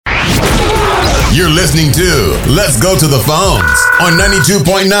You're listening to Let's Go to the Phones on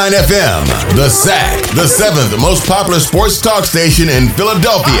 92.9 FM. The SAC, the seventh most popular sports talk station in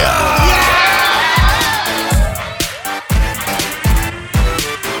Philadelphia.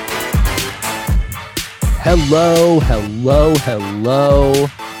 Hello,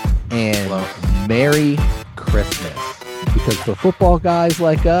 and Merry Christmas. Because for football guys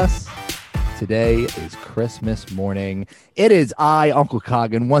like us, today is Christmas morning. It is I, Uncle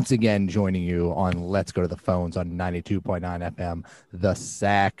Coggin, once again joining you on Let's Go to the Phones on 92.9 FM, The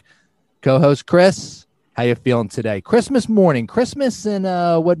SAC. Co-host Chris, how you feeling today? Christmas morning. Christmas in,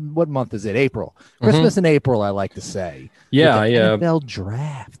 what month is it? April. Christmas in April, I like to say. Yeah, With the NFL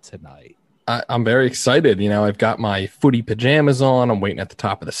draft tonight. I'm very excited. You know, I've got my footy pajamas on. I'm waiting at the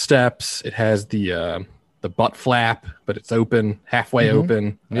top of the steps. It has the butt flap, but it's open, halfway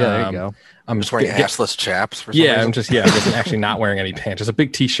open. Yeah, there you go. I'm just wearing assless chaps for some reason. I'm just actually not wearing any pants. Just a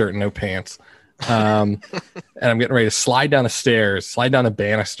big t-shirt and no pants. And I'm getting ready to slide down the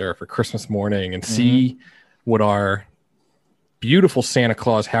banister for Christmas morning and see what our beautiful Santa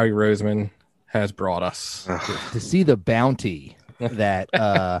Claus, Howie Roseman, has brought us. To see the bounty that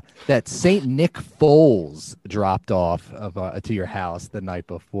that Saint Nick Foles dropped off to your house the night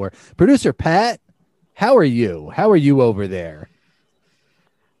before. Producer Pat, how are you? How are you over there?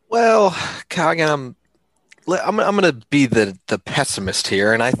 Well, Coggin, I'm going to be the pessimist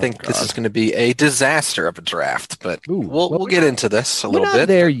here, and I think this is going to be a disaster of a draft. But we'll get into this a little bit. We're not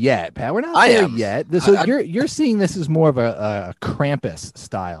there yet, Pat. We're not there yet. So you're seeing this as more of a Krampus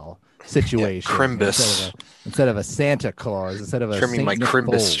style situation. Crimbus. Instead of a Santa Claus, instead of a trimming my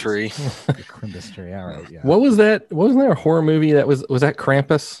Crimbus tree. Crimbus tree. All right. Yeah. What was that? Wasn't there a horror movie that was that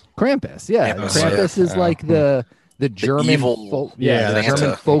Krampus? Krampus. Yeah. Krampus is like the German evil, the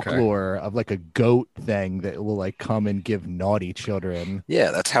German folklore of like a goat thing that will like come and give naughty children.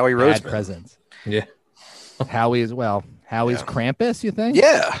 Yeah, that's Howie Roseman Roseman. Presents. Yeah. Howie's Krampus, you think?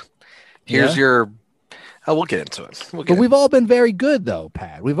 Yeah. Here's your we'll get into it. But we've all been very good, though,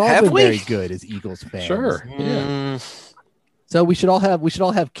 Pat. We've all been very good as Eagles fans. Sure. Yeah. So we should all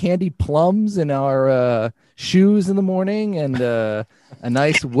have candied plums in our shoes in the morning, and a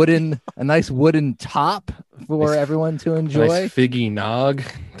nice wooden top for everyone to enjoy. Nice figgy nog.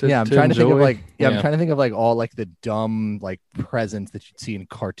 I'm trying to think of like all like the dumb like presents that you'd see in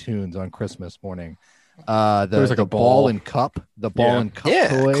cartoons on Christmas morning. There was like a ball and cup. The ball and cup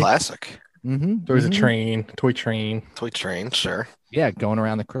toy. Classic. Mm-hmm. There was a toy train, sure. Yeah, going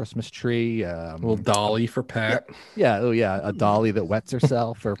around the Christmas tree. Little dolly for Pat. Yeah, a dolly that wets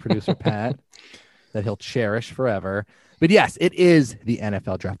herself for producer Pat that he'll cherish forever. But yes, it is the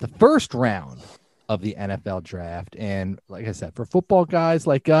NFL draft, the first round of the NFL draft. And like I said, for football guys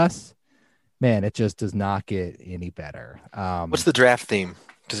like us, man, it just does not get any better. What's the draft theme?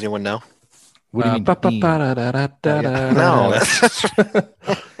 Does anyone know? What do you mean? No.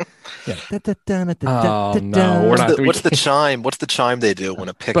 Yeah. Oh no, we're not. What's the chime? What's the chime they do when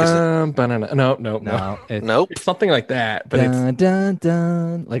a pick is? No. It's something like that, but it's dun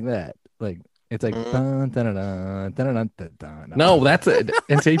dun like that. Like it's like dun dun dun dun dun dun. No, that's it.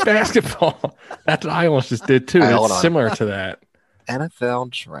 NCAA basketball. That's what I almost just did too. It's similar to that. NFL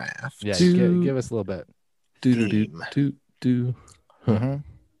draft. Yeah, give us a little bit. Do.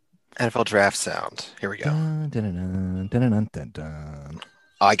 NFL draft sound. Here we go. Dun, dun, dun, dun, dun, dun.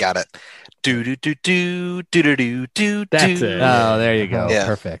 I got it. Do. That's it. Oh, there you go. Yeah.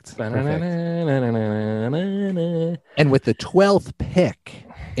 Perfect. And with the 12th pick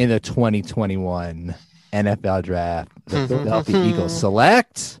in the 2021 NFL draft, the Philadelphia Eagles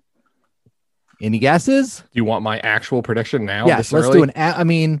select. Any guesses? Do you want my actual prediction now? Yes, let's do an. I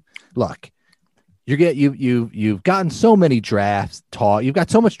mean, look, you've gotten so many drafts talk. You've got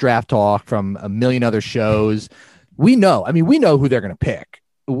so much draft talk from a million other shows. We know who they're going to pick.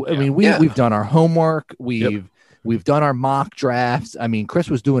 I mean, we've done our homework. We've done our mock drafts. I mean, Chris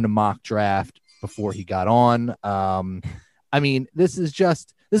was doing a mock draft before he got on. I mean, this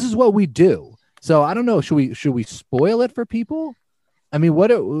is what we do. So I don't know. Should we spoil it for people? I mean,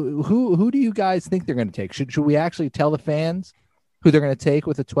 who do you guys think they're going to take? Should we actually tell the fans who they're going to take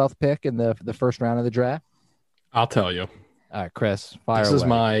with the 12th pick in the first round of the draft? I'll tell you. All right, Chris, fire away. This is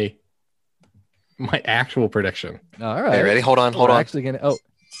my actual prediction. All right. Hey, ready? Hold on. Actually gonna.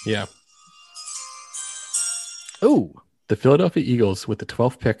 Yeah. Ooh. The Philadelphia Eagles with the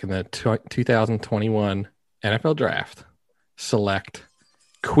 12th pick in the 2021 NFL draft select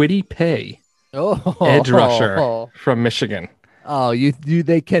Kwity Paye, edge rusher from Michigan. Oh,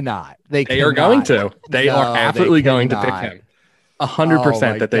 they cannot. They are going to. They are absolutely going to pick him.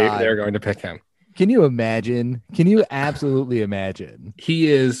 100% that they are going to pick him. Can you imagine? Can you absolutely imagine?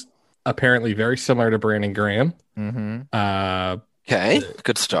 He is apparently very similar to Brandon Graham. Okay,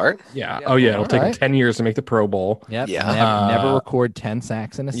 good start. Yeah. Oh, yeah. It'll take him 10 years to make the Pro Bowl. Yep. Yeah. Never record 10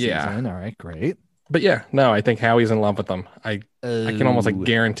 sacks in a season. Yeah. All right, great. But yeah, no, I think Howie's in love with them. I can almost like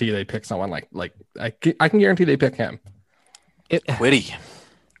guarantee they pick someone like I can guarantee they pick him. Quiddy.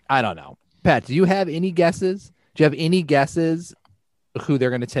 I don't know. Pat, do you have any guesses? Do you have any guesses who they're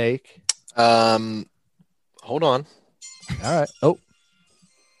going to take? Hold on. All right. Oh,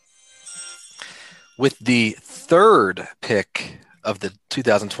 With the third pick of the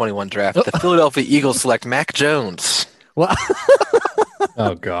 2021 draft, the Philadelphia Eagles select Mac Jones. well,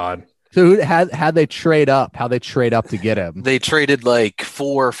 Oh God. so how they trade up? How they trade up to get him? They traded like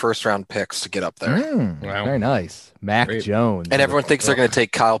 4 first-round picks to get up there. Wow. Very nice, Mac Great. Jones. And everyone thinks they're going to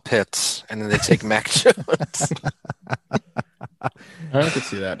take Kyle Pitts, and then they take Mac Jones. I could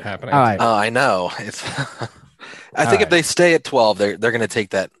see that happening. All right. Oh, I know. It's. I think if they stay at 12, they're going to take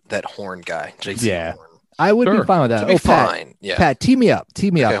that Horn guy, Jason Yeah. Horn. I would be Sure. fine with that. Should be Pat, fine. Yeah. Pat, tee me up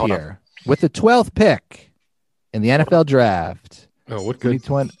hold here with the 12th pick in the NFL draft. Oh, what good.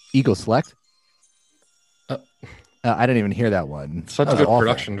 2020 Eagles select. I didn't even hear that one. Such That was good awful.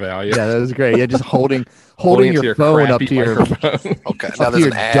 production value. Yeah, that was great. Yeah, just holding Holding it to your phone up crappy to your microphone. Okay. Now up to there's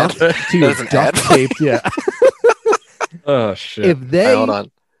your an ad. to your There's an duct ad. tape. Yeah. Oh shit. If All they right, hold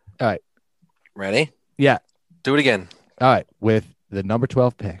on. All right. Ready? Yeah. Do it again. All right, with the number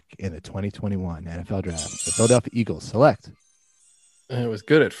 12 pick in the 2021 NFL draft, the Philadelphia Eagles select. It was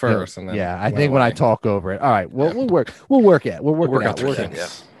good at first, and then Yeah, I went think when I away. talk over it. All right, we'll work it. We'll work it work out. out the We'll work kinks.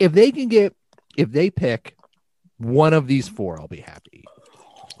 it. Yeah. If they pick one of these 4, I'll be happy.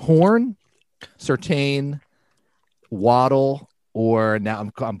 Horn, Surtain, Waddle, or now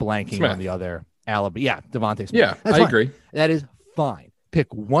I'm blanking Smith. on the other Alabama. Yeah, Devontae Smith. Yeah, That's I fine. agree. That is fine.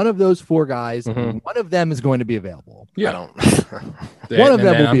 Pick one of those 4 guys. Mhm. One of them is going to be available. Yeah. I don't. One of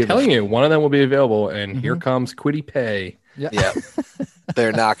them will I'm be telling you, one of them will be available, and here Mhm. comes Quiddy Pay. Yeah.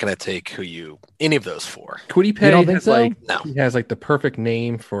 They're not going to take any of those 4. Quiddy Pay don't think has so? like No. he has like the perfect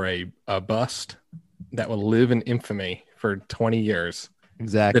name for a bust that will live in infamy for 20 years.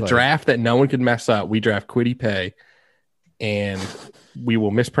 Exactly. The draft that no one could mess up. We draft Quiddy Pay, and we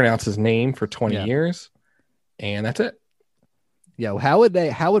will mispronounce his name for 20 Yeah. years, and that's it. Yeah, how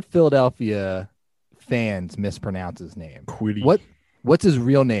would Philadelphia fans mispronounce his name? Quiddy. What's his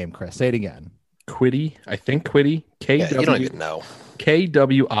real name, Chris? Say it again. Quiddy? I think Quiddy. Yeah, you don't even know.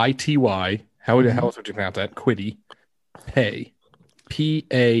 KWITY. How else would you pronounce that? Quiddy. Pay.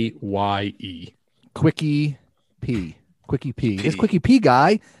 PAYE. Quickie P. Quickie P. P. This Quickie P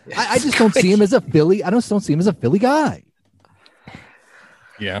guy, I just don't see him as a Philly. I just don't see him as a Philly guy.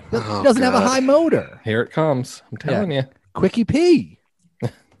 Yeah. He Oh, doesn't have a God. high motor. Here it comes. I'm telling you. Quickie P.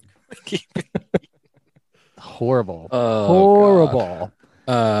 Horrible. Oh, Horrible.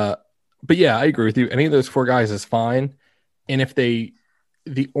 But yeah, I agree with you. Any of those 4 guys is fine. And if the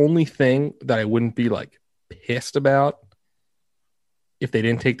only thing that I wouldn't be like pissed about if they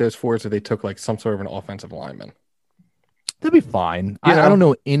didn't take those 4 is if they took like some sort of an offensive lineman. That'd be fine. You know, I don't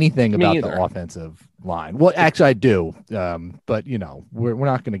know anything me about either. the offensive line. Well, actually, I do. But we're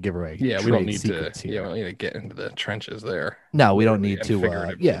not going to give away. Yeah, we trade don't need to. secrets here. Yeah, we don't need to get into the trenches there. No, we don't Literally need and to.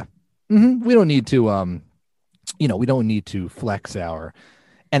 figuratively. Yeah, we don't need to. We don't need to flex our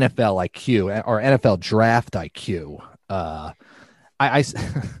NFL IQ or NFL draft IQ. And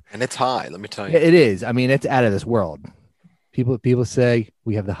it's high, let me tell you. It is. I mean, it's out of this world. People say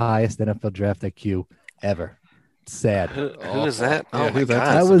we have the highest NFL draft IQ ever. It's sad. Who is that? Yeah, Oh, my who's that?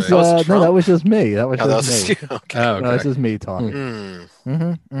 God. That was Trump? no, that was just me. That was Oh, that just was me. you. Okay. Oh, No, okay. it's just me talking.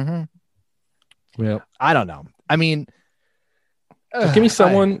 Hmm. Well, I don't know. I mean, Give me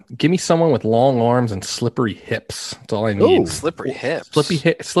someone with long arms and slippery hips. That's all I need. Ooh. Slippery hips.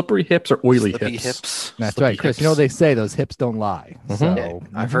 Slippery hips or oily Slippy hips. hips. That's Slippy right, Chris. You know hips. what they say? Those hips don't lie. Mhm. So Yeah,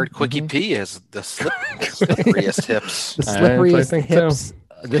 I've heard Quickie P has the slipperiest hips. the I slipperiest think so. hips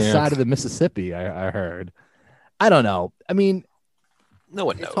this Yeah. side of the Mississippi. I heard. I don't know. I mean, No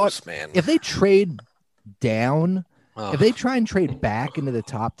one It's knows, hard- man. if they trade down, Oh, if they try and trade back into the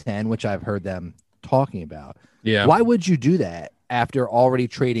top 10, which I've heard them talking about, Yeah. why would you do that after already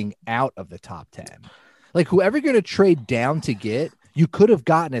trading out of the top 10? Like whoever you're going to trade down to get, you could have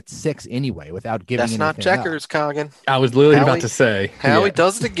gotten at 6 anyway without giving that's not anything up. checkers, Coggin. I was literally Howie- about to say. Howie yeah.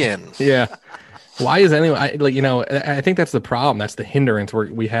 does it again. Yeah. Why is anyone I think that's the problem. That's the hindrance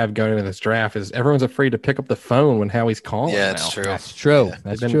we have going into this draft is everyone's afraid to pick up the phone when Howie's calling. Yeah, now. it's true. That's true. Yeah.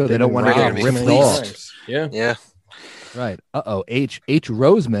 That's They've true. been- They they've don't been want to ready get to be ripped fleeced. off. Yeah. Yeah. Right. H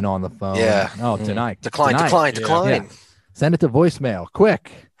Roseman on the phone. Yeah. Oh, tonight. Decline. Yeah. Yeah. Send it to voicemail.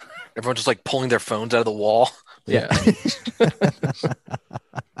 Quick. Everyone's just like pulling their phones out of the wall. Yeah.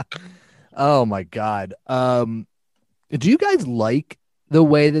 Oh my God. Do you guys like the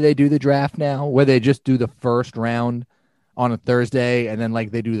way that they do the draft now, where they just do the first round on a Thursday and then like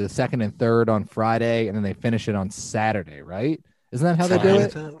they do the second and third on Friday and then they finish it on Saturday, right? Isn't that how they do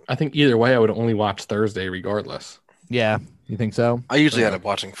it? I think either way, I would only watch Thursday regardless. Yeah. You think so? I usually end up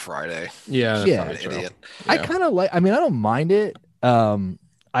watching Friday. Yeah. Yeah. I'm an idiot. I kind of like, I mean, I don't mind it.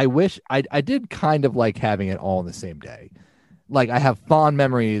 I wish I did kind of like having it all in the same day. Like I have fond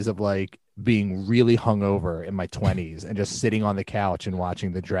memories of like being really hungover in my 20s and just sitting on the couch and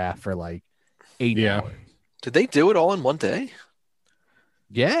watching the draft for like 8 hours. Did they do it all in one day?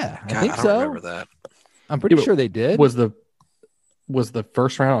 Yeah, God, I think I don't so. remember that. I'm pretty sure they did. Was the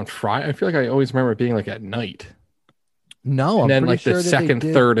first round on Friday? I feel like I always remember it being like at night. No, and then I'm like pretty the sure second,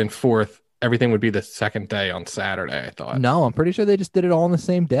 third, and fourth, everything would be the second day on Saturday. I thought. No, I'm pretty sure they just did it all on the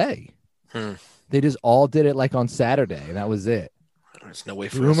same day. Hmm. They just all did it like on Saturday, and that was it. There's no way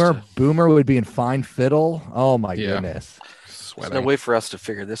for us to... Boomer would be in fine fiddle. Oh my goodness! There's no way for us to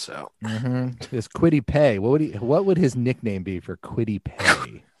figure this out. Mm-hmm. This Quiddy Pay. What would his nickname be for Quiddy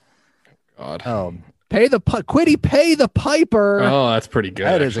Pay? God. Quiddy Pay the Piper. Oh, that's pretty good.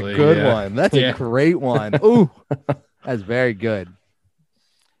 That actually. is a good one. That's a great one. Ooh, that's very good.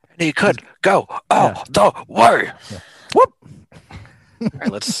 He could go all the way. Yeah. Whoop. All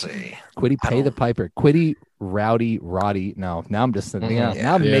right, let's see. Quiddy Pay the Piper. Quiddy Rowdy Roddy. No, now I'm just now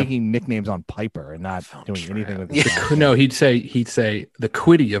I'm making nicknames on Piper and not doing anything with it. No, he'd say the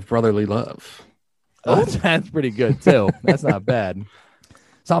Quiddy of brotherly love. Oh, that's pretty good too. That's not bad.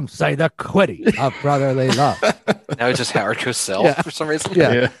 Some say the Quiddy of brotherly love. Now it's just Howard Cosell for some reason.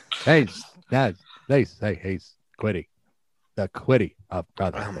 Yeah. Hey, they say he's Quiddy. The Quiddy of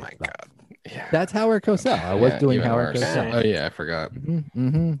brotherly love. Oh my God. Yeah. That's Howard Cosell. I was doing Howard Cosell. Oh yeah, I forgot.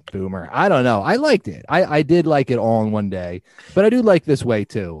 Boomer. I don't know. I liked it. I did like it all in one day, but I do like this way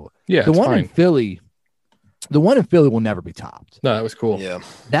too. Yeah, the one in Philly will never be topped. No, that was cool. Yeah,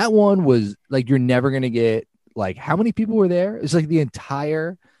 that one was like you're never gonna get like how many people were there? It's like the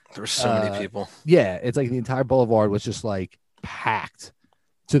entire. There were so many people. Yeah, it's like the entire boulevard was just like packed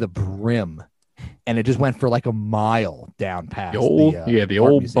to the brim. And it just went for like a mile down past the old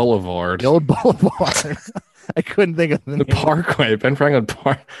boulevard. The old boulevard. I couldn't think of the Parkway, Ben Franklin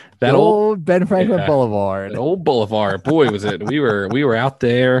Park. That old Ben Franklin Boulevard. That old boulevard. Boy, was it! We were out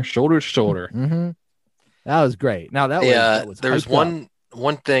there shoulder to shoulder. Mm-hmm. That was great. Now that was there was one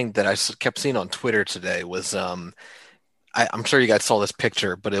thing that I kept seeing on Twitter today was I'm sure you guys saw this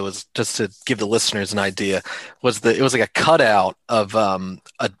picture, but it was just to give the listeners an idea. It was like a cutout of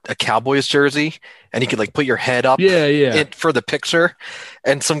a Cowboys jersey, and you could like put your head up for the picture.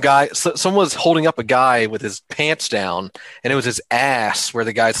 And someone was holding up a guy with his pants down, and it was his ass where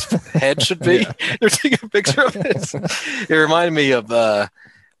the guy's head should be. They're taking a picture of it. It reminded me of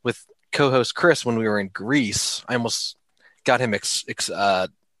with co-host Chris when we were in Greece. I almost got him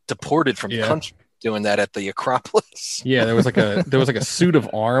deported from the country. Doing that at the Acropolis. Yeah, there was like a suit of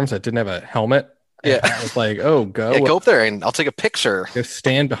arms that didn't have a helmet. Yeah, I was like, oh, go up there and I'll take a picture. Go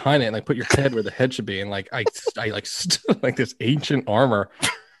stand behind it and like put your head where the head should be. And like I like stood like this ancient armor,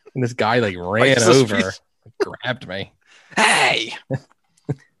 and this guy like ran over, grabbed me. Hey.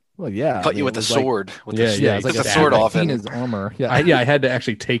 Well, yeah, cut you with the sword. It's like the sword off in his armor. Yeah, I had to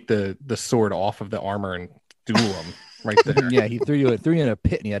actually take the sword off of the armor and duel him. Right there. Yeah, he threw you in a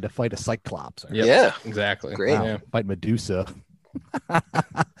pit and you had to fight a Cyclops. Yep, yeah, exactly. Great. Wow. Fight Medusa. I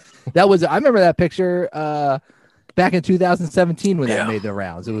remember that picture back in 2017 when that made the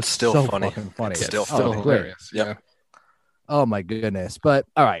rounds. It was still so funny. Fucking funny. It's still funny. Hilarious. Yeah. Oh my goodness. But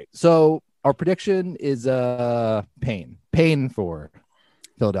all right. So our prediction is Payne for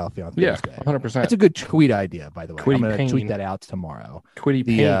Philadelphia on Thursday. 100%. That's a good tweet idea, by the way. Quiddy I'm going to Payne. tweet that out tomorrow. Quiddy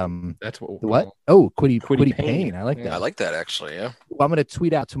Payne. That's what. Oh, Quiddy Payne. I like that. I like that actually. Yeah. Well, I'm going to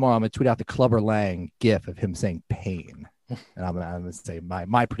tweet out tomorrow. I'm going to tweet out the Clubber Lang gif of him saying Payne, and I'm going to say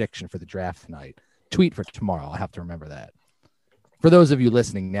my prediction for the draft tonight. Tweet for tomorrow. I'll have to remember that. For those of you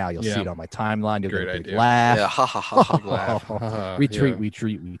listening now, you'll see it on my timeline. You'll get a big laugh. Yeah, ha ha ha. Laugh.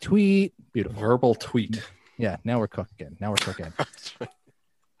 Retweet. Beautiful. Verbal tweet. Yeah, now we're cooking.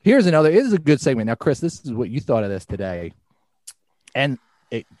 Here's another. This is a good segment. Now, Chris, this is what you thought of this today. And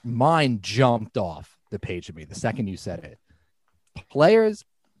mine jumped off the page of me the second you said it. Players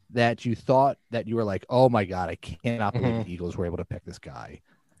that you thought that you were like, oh my God, I cannot believe the Eagles were able to pick this guy.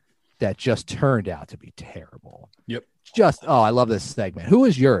 That just turned out to be terrible. Yep. I love this segment. Who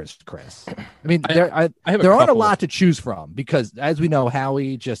is yours, Chris? I mean, there aren't a lot to choose from because, as we know,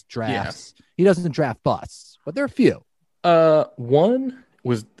 Howie just drafts. Yeah. He doesn't draft busts, but there are a few. One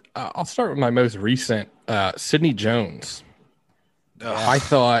was I'll start with my most recent, Sidney Jones. I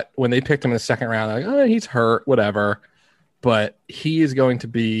thought when they picked him in the second round, like, oh, he's hurt, whatever. But he is going to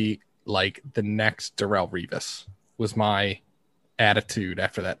be like the next Darrelle Revis, was my attitude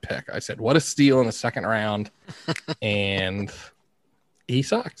after that pick. I said, what a steal in the second round. And he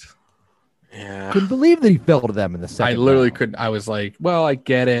sucked. Yeah. Couldn't believe that he fell to them in the second. I literally round. couldn't. I was like, well, I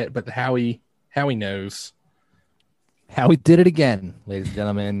get it, but Howie knows. How he did it again, ladies and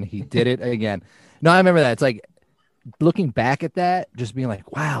gentlemen. He did it again. No, I remember that. It's like looking back at that, just being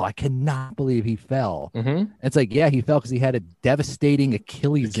like, wow, I cannot believe he fell. Mm-hmm. It's like, yeah, he fell because he had a devastating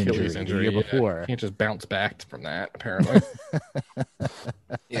Achilles injury the year before. Can't just bounce back from that, apparently.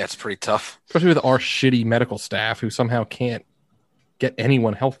 Yeah, it's pretty tough. Especially with our shitty medical staff who somehow can't get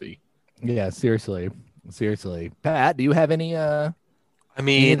anyone healthy. Yeah, seriously. Pat, do you have any I any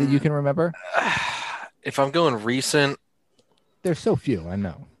mean, that you can remember? if I'm going recent, There's so few, I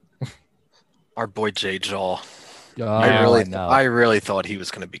know. our boy Jay Jaw. Oh, I really thought he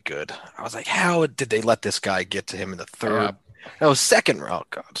was going to be good. I was like, how did they let this guy get to him in the third? No, second round.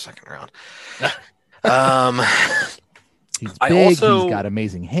 God, second round. He's I big, also- he's got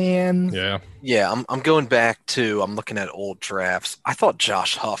amazing hands. Yeah. Yeah, I'm going back to, I'm looking at old drafts. I thought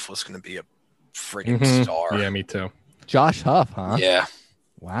Josh Huff was going to be a friggin' Mhm. star. Yeah, me too. Josh Huff, huh? Yeah.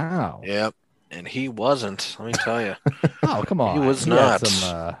 Wow. Yep. And he wasn't. Let me tell you. Oh, come on. He was had not.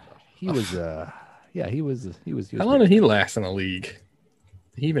 Some, he was. Yeah, he was. How long did he last in the league?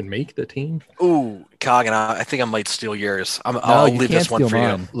 Did he even make the team? Ooh, Coggin, I think I might steal yours. No, I'll you leave can't this one steal for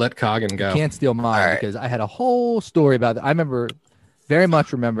mine. you. Let Coggin go. You can't steal mine All right. because I had a whole story about that. I very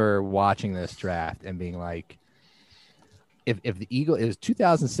much remember watching this draft and being like, if the Eagle, it was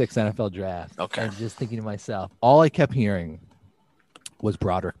 2006 NFL draft. Okay. And just thinking to myself, all I kept hearing was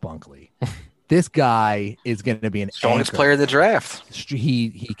Broderick Bunkley. This guy is going to be an Strongest anchor. player in the draft.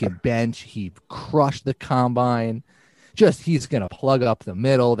 He can bench. He crushed the combine. Just he's going to plug up the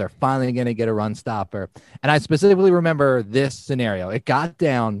middle. They're finally going to get a run stopper. And I specifically remember this scenario. It got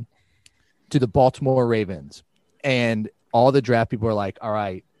down to the Baltimore Ravens, and all the draft people were like, all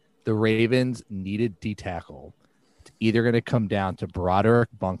right, the Ravens needed D tackle. It's either going to come down to Broderick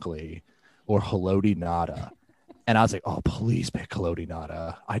Bunkley or Haloti Ngata. And I was like, oh, please pick Haloti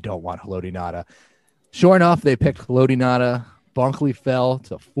Ngata. I don't want Haloti Ngata. Sure enough, they picked Haloti Ngata. Bunkley fell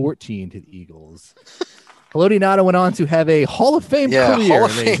to 14 to the Eagles. Haloti Ngata went on to have a Hall of Fame career, Hall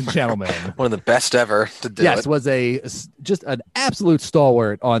of ladies Fame. and gentlemen. One of the best ever to do Yes, it. was just an absolute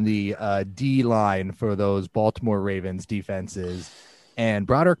stalwart on the D line for those Baltimore Ravens defenses. And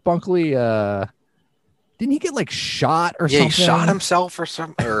Broderick Bunkley, didn't he get like shot or Yeah, something? he shot himself or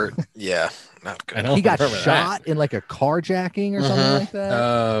something. Or yeah, not I good. don't He got remember shot in like a carjacking or something Mhm. like that.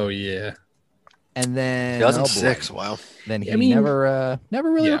 Oh, yeah. And then 2006. oh boy, Wow. then he I mean, never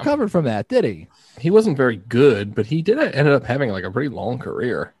really yeah. recovered from that, did he? He wasn't very good, but he ended up having like a pretty long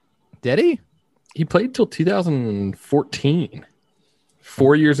career. Did he? He played till 2014.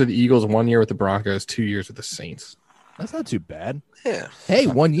 4 years with the Eagles, 1 year with the Broncos, 2 years with the Saints. That's not too bad. Yeah. Hey,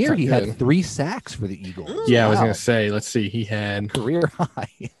 1 year not he good. had 3 sacks for the Eagles. Yeah, I was Wow. going to say, let's see. He had Career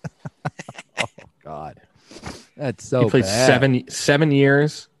high. Oh God, that's so he played bad. 7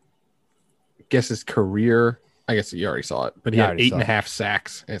 years. Guess his career. I guess you already saw it, but he Yeah, I had already saw 8.5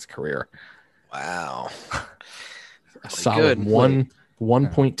 sacks in his career. Wow. A solid good.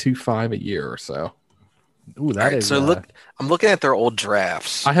 1.25 a year or so. Ooh, All that right, is. so look, I'm looking at their old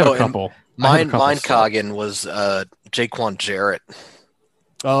drafts. I have Oh, a and couple. Mine, still. Coggin was Jaquan Jarrett.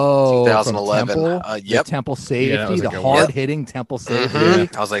 Oh, 2011. From Temple, Yep. the Temple Yeah, that safety, was a the good one. hard-hitting Temple safety.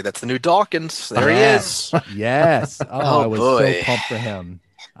 Mhm. I was like, that's the new Dawkins. There Yes. he is. Yes. Oh, I was so boy. pumped for him.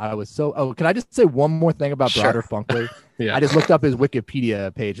 I was so. Oh, can I just say one more thing about Sure. Broderick Bunkley? Yeah. I just looked up his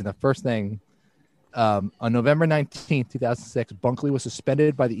Wikipedia page, and the first thing, on November 19th, 2006, Bunkley was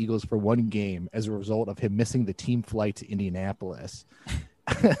suspended by the Eagles for 1 game as a result of him missing the team flight to Indianapolis.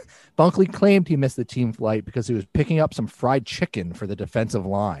 Bunkley claimed he missed the team flight because he was picking up some fried chicken for the defensive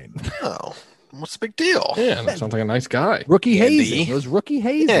line. Oh, what's the big deal? Yeah, that sounds like a nice guy. Rookie Andy. hazing. It was rookie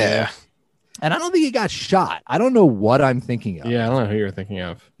hazing. Yeah. And I don't think he got shot. I don't know what I'm thinking of. Yeah, I don't know who you're thinking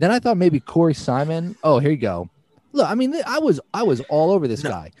of. Then I thought maybe Corey Simon. Oh, here you go. Look, I mean, I was all over this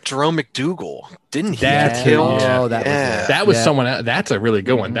guy. Jerome McDougal. Didn't he That's get killed? it, yeah. Oh, that Yeah. was it. That was Yeah. someone else. That's a really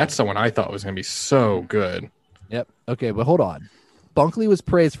good one. Mhm. That's someone I thought was going to be so good. Yep. Okay, but hold on. Bunkley was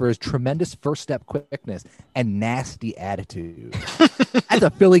praised for his tremendous first step quickness and nasty attitude. That's a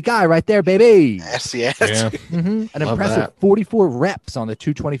Philly guy right there, baby. Nasty Yeah. attitude. An Love impressive that. 44 reps on the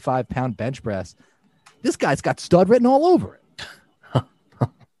 225-pound bench press. This guy's got stud written all over it.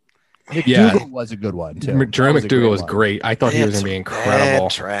 McDougal Yeah. was a good one too. Jerome That a McDougal was one. great. I thought he was going to be Bad incredible.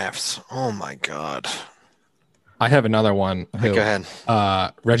 drafts. Oh my god. I have another one. Who? Go ahead.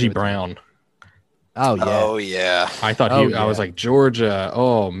 Reggie Give it to me. Brown. Oh yeah. Oh yeah. I thought Oh, I was yeah. like, Georgia.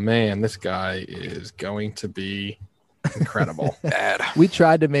 Oh man, this guy is going to be incredible. Bad. People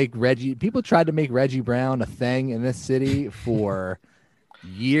tried to make Reggie Brown a thing in this city for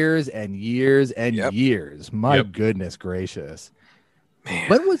years and years and Yep. years. My Yep. goodness gracious. Man.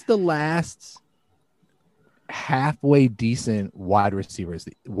 When was the last halfway decent wide receiver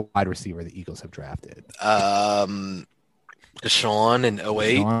the Eagles have drafted? Deshaun in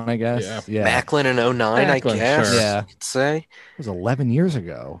 08. Sean, I guess. Yeah. Macklin in 09, I Macklin, guess. sure. Yeah. You could say. It was 11 years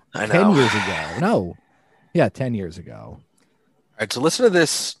ago. I 10 know. years ago. No. Yeah, 10 years ago. All right, so listen to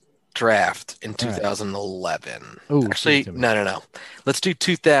this draft in All right. 2011. Ooh, Actually, give it to me. no. Let's do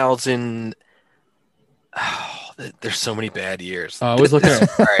 2000. Oh, there's so many bad years. I was looking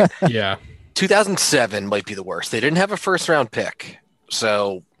at, All right, yeah. 2007 might be the worst. They didn't have a first round pick.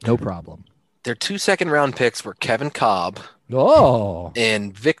 So No problem. their 2 second round picks were Kevin Cobb Oh.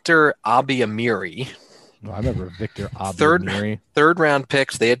 and Victor Abiamiri. I remember Victor Third- Abimiri. Third round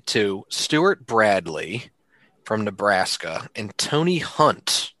picks, they had 2. Stuart Bradley from Nebraska and Tony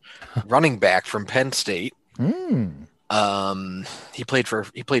Hunt, running back from Penn State. Hmm. He played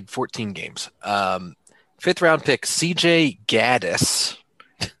 14 games. 5th round pick CJ Gaddis.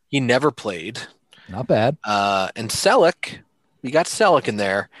 He never played. Not bad. And Selleck, we got Selleck in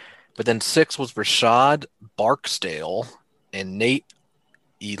there, but then 6 was Rashad Barksdale and Nate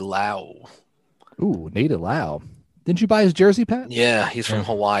Elau. Ooh, Nate Lau. Didn't you buy his jersey, Pat? Yeah, he's from Yeah.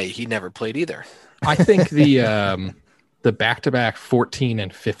 Hawaii. He never played either. I think the back-to-back 14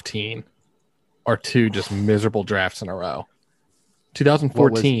 and 15 are 2 just miserable drafts in a row.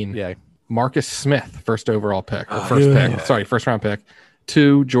 2014, Yeah. Marcus Smith, first overall pick, or Oh, first yeah. pick. Sorry, first round pick.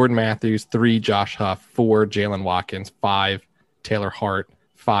 2, Jordan Matthews. 3, Josh Huff. 4, Jalen Watkins. 5, Taylor Hart.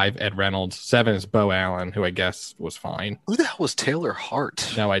 5, Ed Reynolds. 7 is Bo Allen, who I guess was fine. Who the hell was Taylor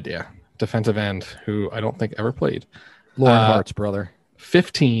Hart? No idea. Defensive end, who I don't think ever played. Lauren Uh, Hart's brother.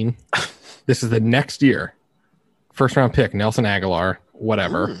 15. This is the next year. First round pick, Nelson Aguilar,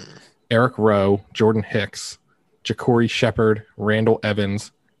 whatever. Eric Rowe, Jordan Hicks, Ja'Cory Shepard, Randall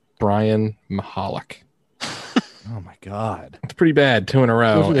Evans, Brian Mahalik. Oh my God. It's pretty bad, 2 in a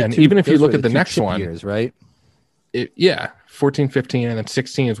row. Those were the And two- even if you those look were at the two next chip one, years, right? 14, 15, and then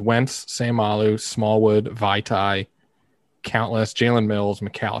 16 is Wentz, Samalu, Smallwood, Vitae, Countless, Jalen Mills,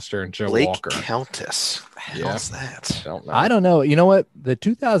 McAllister, and Joe Blake Walker. Countess. The hell's that? Don't know. I don't know. You know what? The They're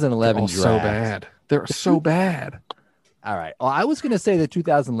 2011 all draft. so bad. They're so bad. All right. Well, I was going to say the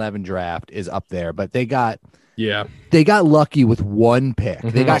 2011 draft is up there, but they got Yeah. lucky with one pick. They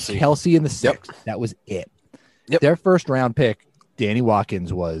Mhm. got Kelsey. Kelsey in the Yep. 6th. That was it. Yep. Their first round pick, Danny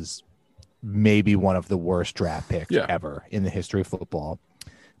Watkins, was maybe one of the worst draft picks Yeah. ever in the history of football.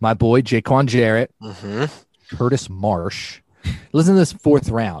 My boy Jaquan Jarrett, Mm-hmm. Curtis Marsh. Listen to this 4th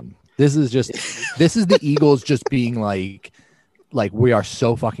round. This is the Eagles just being like we are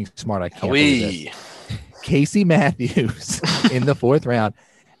so fucking smart. I can't believe this. Casey Matthews in the 4th round.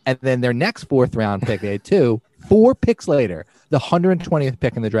 And then their next 4th round pick, they had 2. 4 picks later, the 120th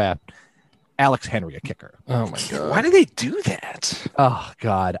pick in the draft, Alex Henry, a kicker. Oh my god. Why do they do that? Oh,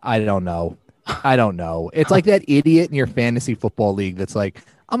 God. I don't know. It's like that idiot in your fantasy football league that's like,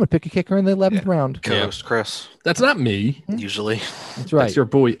 I'm going to pick a kicker in the 11th round. Co-host Chris, That's not me. usually. That's right. That's your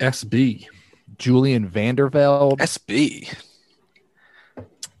boy SB. Julian Vandervelde. SB.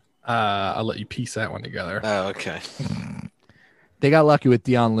 I'll let you piece that one together. Oh, okay. They got lucky with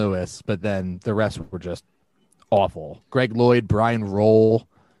Deion Lewis, but then the rest were just awful. Greg Lloyd, Brian Roll,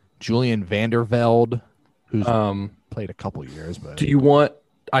 Julian Vandervelde, who's played a couple years, but Do you want?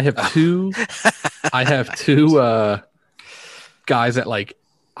 I have two. I have 2 guys that like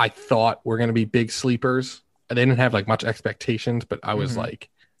I thought were going to be big sleepers. And they didn't have like much expectations, but I was like,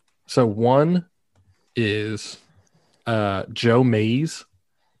 so one is Joe Mays,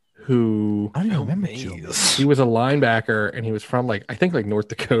 who I don't even Oh, remember Mays. Joe Mays. he was a linebacker and he was from like I think like North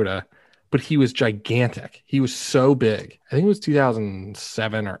Dakota, but he was gigantic. He was so big. I think it was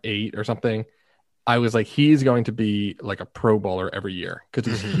 2007 or 8 or something. I was like, he's going to be like a Pro Bowler every year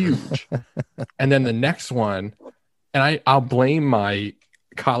because he's huge. And then the next one, and I'll blame my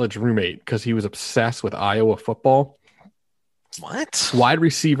college roommate because he was obsessed with Iowa football. What? Wide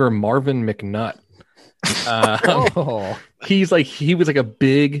receiver Marvin McNutt. Oh, He was like a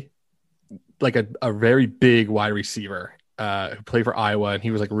big, like a very big wide receiver who played for Iowa, and he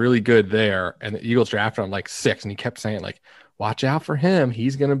was like really good there. And the Eagles drafted him like 6, and he kept saying like, "Watch out for him.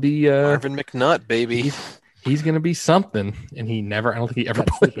 He's gonna be Marvin McNutt, baby. he's gonna be something." And he never. I don't think he ever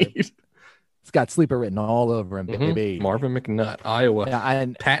That's the played. It's got sleeper written all over him, baby. Marvin McNutt, Iowa. Yeah,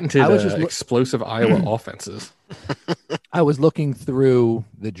 and Patented I was just explosive Iowa offenses. I was looking through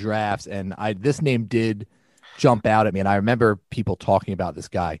the drafts, and this name did jump out at me, and I remember people talking about this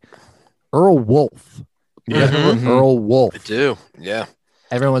guy, Earl Wolf. Yeah. Earl Wolf. I do. Yeah.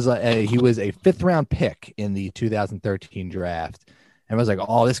 Everyone was like, he was a 5th round pick in the 2013 draft. Everyone's like,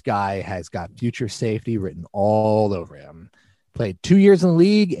 oh, this guy has got future safety written all over him. Played 2 years in the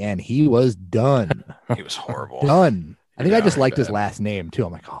league, and he was done. He was horrible. Done. I think I just liked bad. his last name too.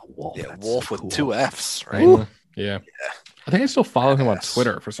 I'm like, oh, Wolf. Yeah, that's Wolf so with cool. 2 F's, right? Ooh. Yeah. I think I still follow him on Badass.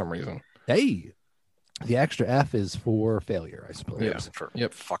 Twitter for some reason. Hey, the extra F is for failure, I suppose. Yeah. For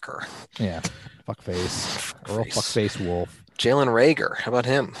Yep. fucker. Yeah. Fuckface. Earl Fuckface. Fuckface Wolf. Jalen Rager. How about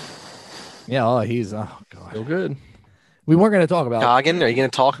him? Yeah. Oh, he's, oh, God. Feel good. We weren't going to talk about Goggin, are you going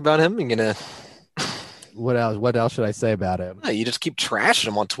to talk about him? You going to? what else. What else should I say about him? You just keep trashing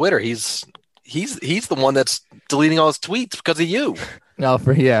him on Twitter. He's the one that's deleting all his tweets because of you. No, that's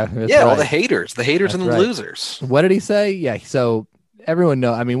All right. the haters That's and the right. losers. What did he say? Yeah. So everyone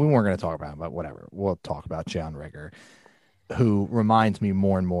know. I mean, we weren't going to talk about him, but whatever. We'll talk about Jalen Rager, who reminds me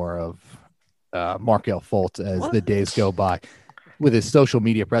more and more of Markel Fultz as the days go by with his social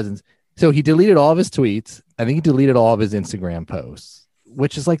media presence. So he deleted all of his tweets. I think he deleted all of his Instagram posts,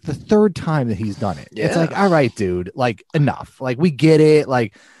 which is like the 3rd time that he's done it. It's Yeah. like, all right, dude, like enough. Like we get it.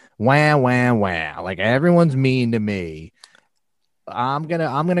 Like, wah, wah, wah. Like everyone's mean to me. I'm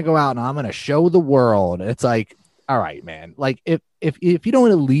gonna go out and I'm gonna show the world. It's like, all right, man. Like if you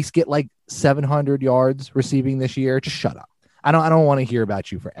don't at least get like 700 yards receiving this year, just shut up. I don't want to hear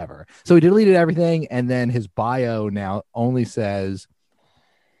about you forever. So he deleted everything, and then his bio now only says,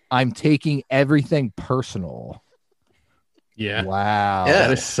 "I'm taking everything personal." Yeah. Wow, Yeah.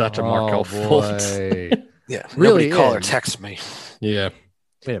 That is such a Markel Fultz. boy. Yeah. Really Nobody call or is. text me. Yeah.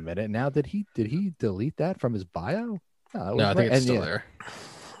 Wait a minute. Now, did he delete that from his bio? No, No, I think it's still there.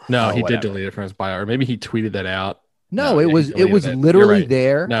 No, Oh, he whatever. did delete it from his bio, or maybe he tweeted that out. No, No, it yeah, was he it was deleted it. literally You're right.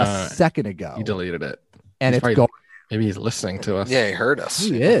 there No, a no, no. second ago, He deleted it. and He's it's probably- gone. Maybe he's listening to us. Yeah, he heard us.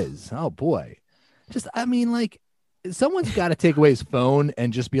 He is. Oh boy. Just I mean, like someone's got to take away his phone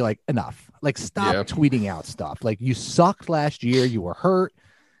and just be like, enough. Like stop Yeah. tweeting out stuff. Like you sucked last year. You were hurt.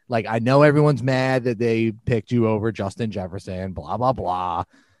 Like I know everyone's mad that they picked you over Justin Jefferson. Blah blah blah.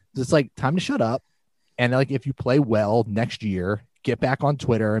 It's like time to shut up. And like if you play well next year, get back on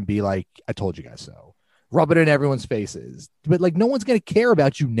Twitter and be like, I told you guys so. Rub it in everyone's faces. But like no one's gonna care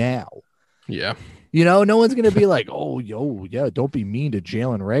about you now. Yeah. You know, no one's gonna be like, oh, yo, yeah, don't be mean to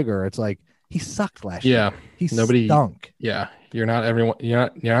Jalen Rager. It's like he sucked last year. Yeah. He Nobody- stunk. Yeah. You're not everyone. You're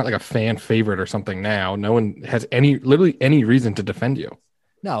not like a fan favorite or something now. No one has literally any reason to defend you.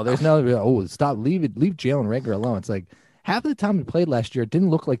 No, there's no. Oh, stop. Leave Jalen Rager alone. It's like half of the time he played last year, it didn't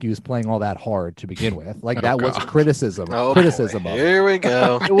look like he was playing all that hard to begin with. Like Oh, that was God. criticism. Oh, criticism boy. of him. Here we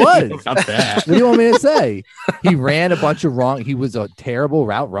go. It was. Not that. What do you want me to say? He ran a bunch of wrong. He was a terrible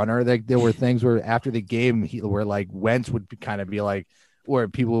route runner. There were things where after the game, where like Wentz would kind of be like, where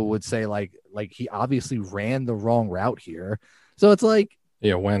people would say like he obviously ran the wrong route here. So it's like,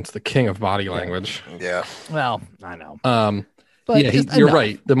 Yeah. Wentz, the king of body language. Yeah. well, I know, Yeah, just you're enough.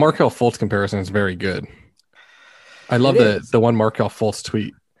 right. The Markel Fultz comparison is very good. I love It is. the one Markel Fultz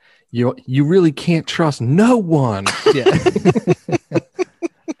tweet. You really can't trust no one. Yeah.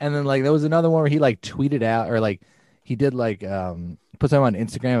 And then like there was another one where he like tweeted out or like he did like put something on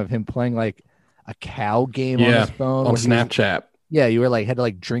Instagram of him playing like a cow game on Yeah, his phone. on where he was- Snapchat yeah, you were like had to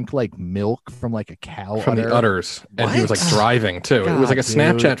like drink like milk from like a cow from udder. the udders, and he was like What? driving too. it was like a God, dude.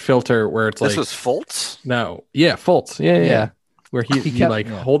 Snapchat filter where it's This like was Fultz? no, yeah, Fultz, yeah. Where He you kept- like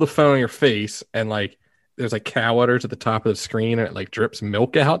yeah. hold the phone on your face and like there's like cow udders at the top of the screen and it like drips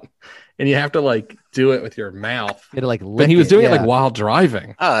milk out, and you have to like do it with your mouth. He had to like But he was doing it like while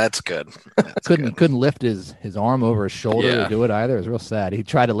driving. Oh, that's good. That's couldn't lift his arm over his shoulder Yeah. to do it either. It was real sad. He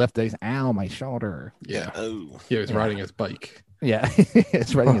tried to lift it. He's, ow, my shoulder. Yeah, Oh, he was riding his bike. Yeah,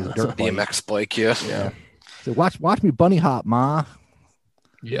 it's riding his it's a dirt bike. BMX bike, yeah. Yeah, So watch me bunny hop, ma.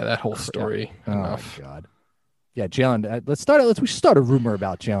 yeah, that whole story. Oh Enough. my god. Yeah, Jalen. We should start a rumor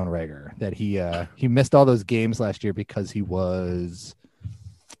about Jalen Rager that he missed all those games last year because he was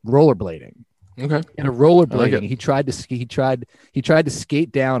rollerblading. Okay. In a rollerblading, I like it. he tried to ski. He tried to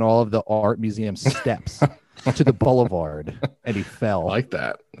skate down all of the art museum steps to the boulevard, and he I fell. like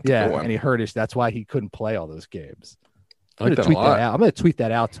that. That's a yeah, good one. and he hurt his. That's why he couldn't play all those games. I like I'm that gonna a tweet lot. that out. I'm gonna tweet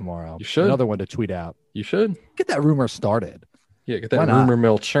that out tomorrow. You should. Another one to tweet out. You should. Get that rumor started. Yeah, get Why that not? rumor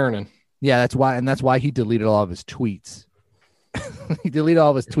mill churning. Yeah, that's why he deleted all of his tweets. He deleted all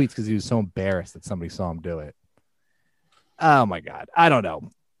of his tweets because he was so embarrassed that somebody saw him do it. Oh my god, I don't know.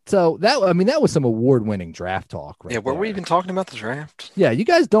 So that was some award-winning draft talk, right? Yeah, were we there. even talking about the draft? Yeah, you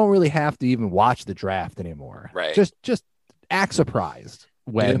guys don't really have to even watch the draft anymore. Right. Just act surprised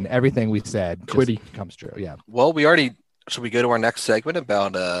when everything we said Quiddy comes true. Yeah. Well, should we go to our next segment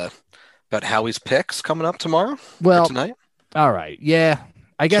about Howie's picks coming up tomorrow? Well, or tonight? all right. Yeah.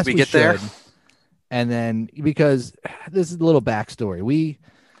 I guess we get there? And then because this is a little backstory,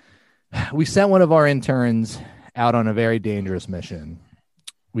 we sent one of our interns out on a very dangerous mission.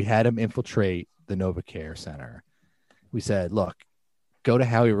 We had him infiltrate the NovaCare Center. We said, look, go to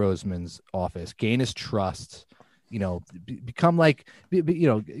Howie Roseman's office, gain his trust, become like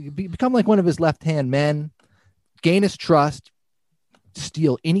one of his left-hand men, gain his trust,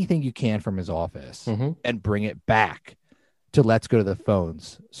 steal anything you can from his office and bring it back to Let's Go to the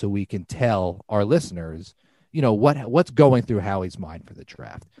Phones so we can tell our listeners, what's going through Howie's mind for the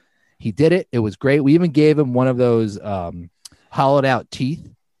draft. He did it. It was great. We even gave him one of those hollowed out teeth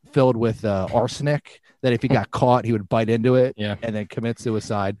filled with arsenic that if he got caught, he would bite into it and then commit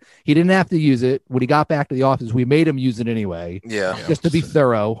suicide. He didn't have to use it. When he got back to the office, we made him use it anyway. Yeah. Just to be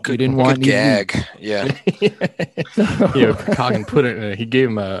thorough. We didn't want gag. Yeah. Coggin put it he gave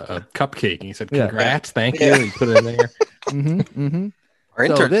him a cupcake and he said, congrats, thank you. And he put it in there. Our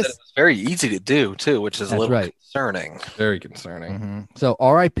intern said it was very easy to do too, which is a little concerning. Very concerning. So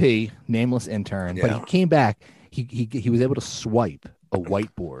RIP, nameless intern, but he came back. He was able to swipe a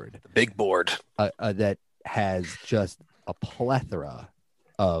whiteboard, big board that has just a plethora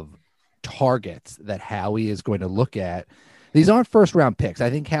of targets that Howie is going to look at. These aren't first round picks. I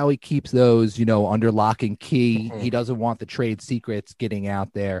think Howie keeps those, under lock and key. He doesn't want the trade secrets getting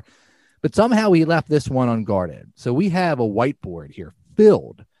out there, but somehow he left this one unguarded. So we have a whiteboard here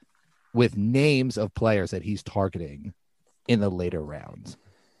filled with names of players that he's targeting in the later rounds.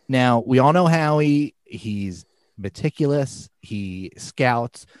 Now, we all know Howie. He's meticulous. He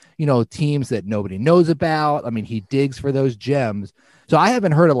scouts, teams that nobody knows about. I mean, he digs for those gems. So I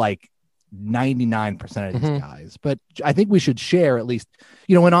haven't heard of like 99% of these guys, but I think we should share at least,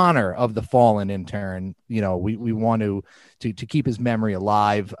 in honor of the fallen intern. We want to keep his memory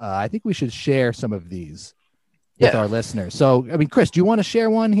alive. I think we should share some of these with our listeners. So, I mean, Chris, do you want to share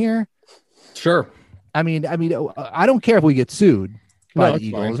one here? Sure. I mean, I don't care if we get sued by the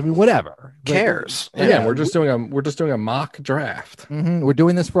Eagles. Fine. I mean, whatever. Cares? We're just doing a mock draft. We're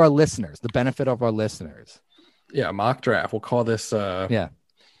doing this for our listeners, the benefit of our listeners. Yeah, mock draft. We'll call this to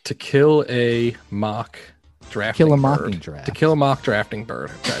kill a mock drafting kill a bird. mocking draft. To kill a mock drafting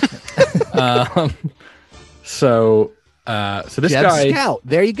bird. Okay. So this Jeb guy Scout.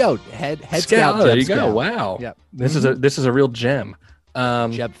 There you go. Head scout. There you Scout. go. Wow. Yep. This is a real gem.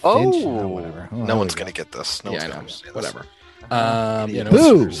 Jeb Finch. Whatever. No one's gonna get this. No one's I know. gonna see this. Whatever.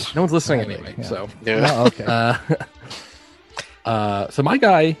 Boo! No one's listening anyway. Yeah. So okay. So my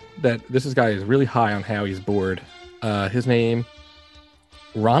guy this guy is really high on Howie's board. His name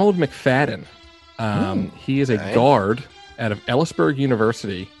Ronald McFadden. He is a guard out of Ellisburg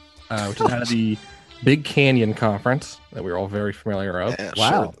University, which is out of the Big Canyon Conference that we're all very familiar of. Yeah, wow.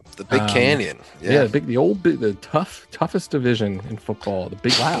 Sure. The Big Canyon. The toughest division in football, the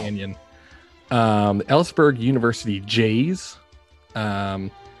Big Canyon. The Ellisburg University Jays.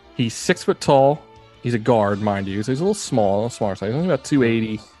 He's 6 foot tall. He's a guard, mind you. So he's a little smaller size. He's only about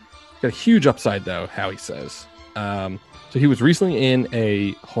 280. Got a huge upside though, Howie says. So he was recently in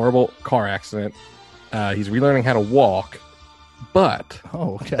a horrible car accident. He's relearning how to walk, but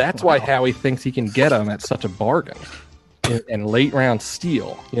that's why Howie thinks he can get him at such a bargain and late round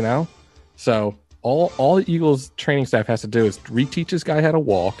steal, So all the Eagles training staff has to do is reteach this guy how to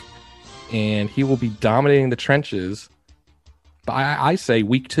walk, and he will be dominating the trenches by, I say,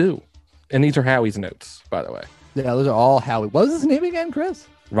 week 2. And these are Howie's notes, by the way. Yeah, those are all Howie. What was his name again, Chris?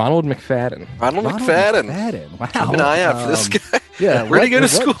 Ronald McFadden. Ronald McFadden. Wow. Keep an eye out for this guy. Yeah. Where did he go to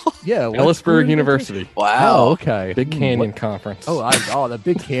school? Yeah. Ellisburg University. Wow. Oh, okay. Big Canyon Conference. The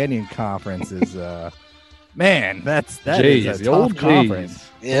Big Canyon Conference is man, that Jays, is a the tough old conference.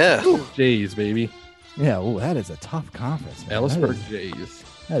 Jays. Yeah. Jays, baby. Yeah, that is a tough conference, man. Ellisburg Jays.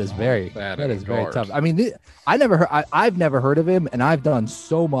 That is very guard. tough. I mean, I've never heard of him, and I've done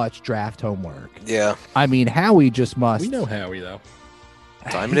so much draft homework. Yeah. I mean, Howie just must. We know Howie though.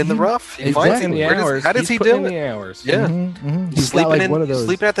 Diamond in the rough. He Exactly. finds him. The hours. How does he put do in it? the hours. Yeah. He's got like one of those.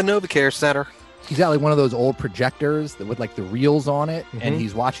 Sleeping at the NovaCare Center. He's got like one of those old projectors with like the reels on it, and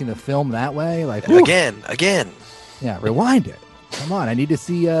he's watching the film that way. Like again. Yeah, rewind it. Come on, I need to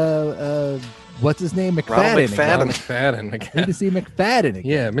see what's his name? McFadden. McFadden again. I need to see McFadden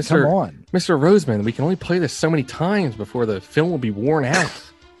again. Yeah, Come on. Mr. Roseman, we can only play this so many times before the film will be worn out.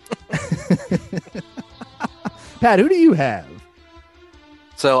 Pat, who do you have?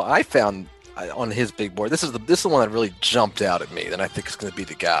 So I found on his big board. This is the one that really jumped out at me. That I think is going to be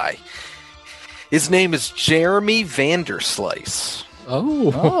the guy. His name is Jeremy Vanderslice.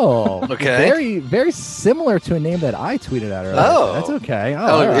 Oh, Okay. Very, very similar to a name that I tweeted out earlier. Oh. That's okay. Oh,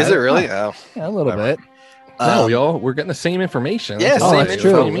 all is right. it really? Oh, Yeah, a little Whatever. bit. No, we're getting the same information. Yeah, Oh, same that's info.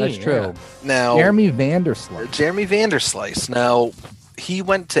 true. What you That's mean, true. now Jeremy Vanderslice. Jeremy Vanderslice. Now, he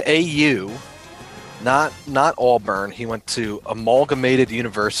went to AU, not Auburn. He went to Amalgamated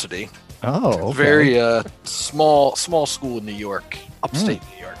University. Oh, okay. Very small school in New York, upstate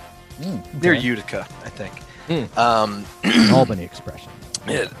New York, near okay. Utica, I think. An Albany expression.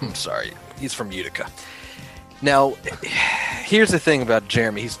 Yeah, I'm sorry, he's from Utica. Now, here's the thing about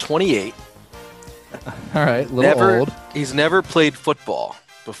Jeremy. He's 28. All right, a little old. He's never played football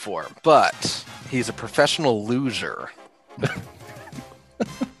before, but he's a professional loser.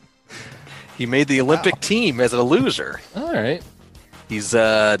 He made the Olympic team as a loser. All right. He's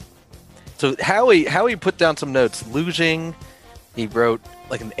so Howie put down some notes. Losing. He wrote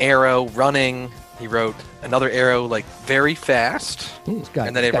like an arrow running. He wrote another arrow like very fast, This guy-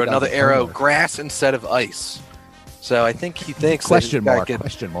 and then this he guy wrote got another the arrow homework. grass instead of ice. So I think he thinks Question that mark. Could,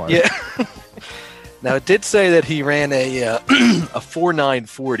 Question mark. yeah. Now it did say that he ran a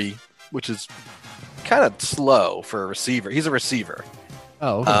 4.940, which is kind of slow for a receiver. He's a receiver.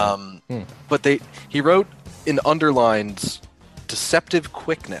 Oh, okay. But he wrote in underlines deceptive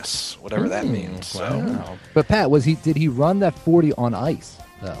quickness, whatever that means. So Wow. But Pat, did he run that 40 on ice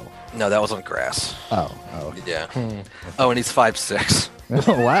though? no, that was on grass. Oh. Yeah. Oh, and he's 5'6",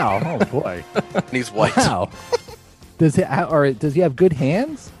 Oh wow. Oh boy. and he's white. Wow. Does he have good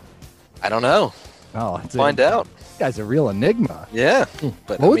hands? I don't know. Oh, Find out. This guy's a real enigma. Yeah.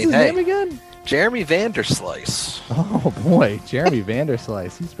 But What I was mean, his hey, name again? Jeremy Vanderslice. Oh boy, Jeremy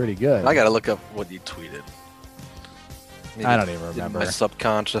Vanderslice. He's pretty good. I got to look up what you tweeted. Maybe I don't even in remember. My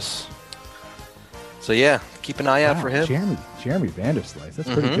subconscious. So yeah, keep an eye out Wow, for him. Jeremy Vanderslice. That's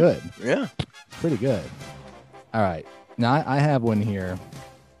pretty Mhm. good. Yeah. Pretty good. All right. Now I have one here.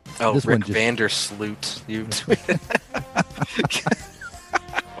 Oh, This one Rick just- Vandersloot. You tweeted.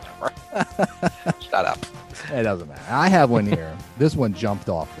 Shut up. It doesn't matter. I have one here. This one jumped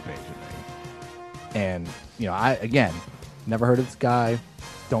off the page of me. And, I never heard of this guy.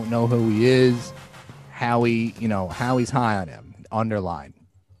 Don't know who he is. Howie's high on him. Underlined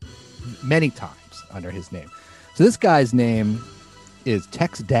many times under his name. So this guy's name is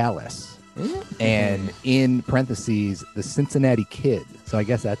Tex Dallas. And in parentheses, the Cincinnati Kid. So I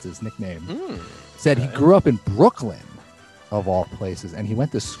guess that's his nickname. Said he grew up in Brooklyn, of all places, and he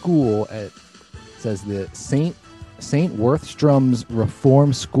went to school at, says, the St. Worthstrom's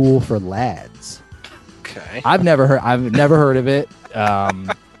Reform School for Lads. Okay. I've never heard of it.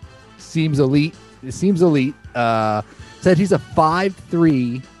 Seems elite. It seems elite. Said he's a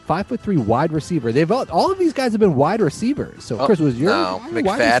 5'3" wide receiver. They've all of these guys have been wide receivers. So Chris, was your no? guy a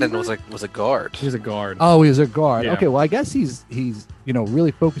wide McFadden receiver? was a guard. He's a guard. Oh, he was a guard. Yeah. Okay, well, I guess he's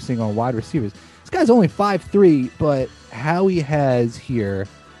really focusing on wide receivers. This guy's only 5'3", but Howie has here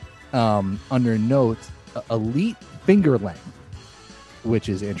under notes elite finger length, which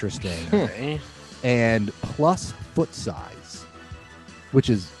is interesting, Okay. and plus foot size, which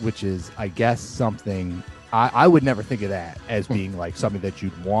is I guess something I would never think of that as being like something that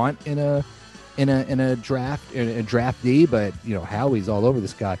you'd want in a draft draftee, but Howie's all over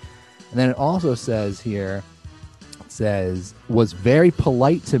this guy. And then it also says here, was very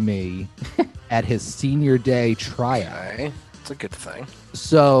polite to me at his senior day tryout. Okay. It's a good thing.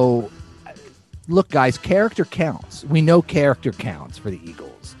 So, look, guys, character counts. We know character counts for the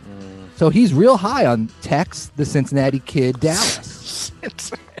Eagles. So he's real high on Tex, the Cincinnati Kid, Dallas.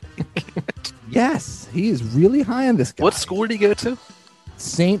 Yes, he is really high on this guy. What school did he go to?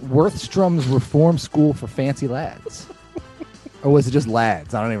 St. Worthstrom's Reform School for Fancy Lads. Or was it just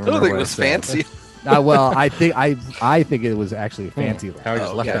lads? I don't even I don't remember. think it what was said. fancy. Well, I think it was actually a fancy lad. How he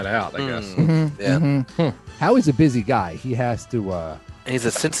just left okay. that out, I guess. Yeah. Howie's a busy guy. He has to. And he's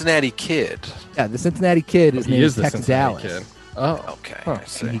a Cincinnati Kid. Yeah, the Cincinnati Kid. His He name is is the Tex Cincinnati Dallas. kid. Oh. Okay. Huh. I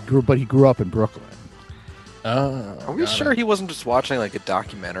see. And he grew up in Brooklyn. Are we got sure it. he wasn't just watching like a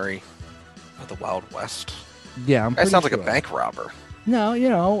documentary of the Wild West? Yeah, I'm That pretty sounds like sure. a bank robber.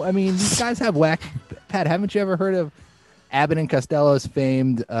 No, I mean, these guys have whack. Pat, haven't you ever heard of Abbott and Costello's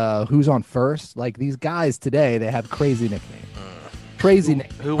famed Who's on First? Like, these guys today, they have crazy nicknames. Crazy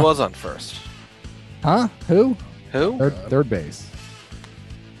nicknames. Who was on first? Huh? Who? Who? Third base.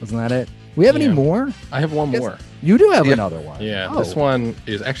 Wasn't that it? We have any Yeah. more? I have one Yes. more. You do have Yeah. another one. Yeah, Oh. this one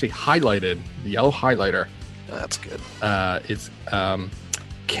is actually highlighted, the yellow highlighter. That's good. It's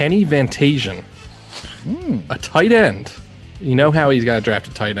Kenny Vantasian, Hmm. a tight end You know how he's got a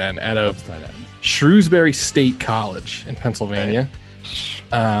drafted tight end out of Tight end. Shrewsbury State College in Pennsylvania.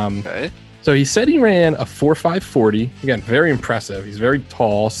 Okay. So he said he ran a 4.5 40. Again, very impressive. He's very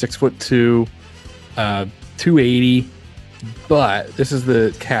tall, 6'2", 280. But this is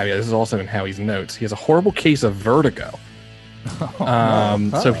the caveat. This is also in Howie's notes. He has a horrible case of vertigo.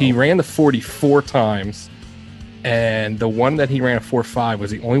 So he ran the 40 4 times, and the one that he ran a 4.5 was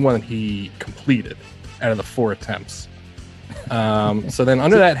the only one that he completed out of the 4 attempts. So then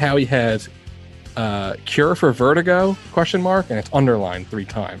under that, Howie has cure for vertigo ? And it's underlined 3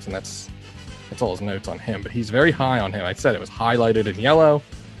 times, and that's all his notes on him. But he's very high on him. I said it was highlighted in yellow.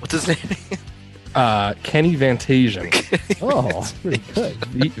 What's his name? Kenny Vantagian. Oh, that's pretty good.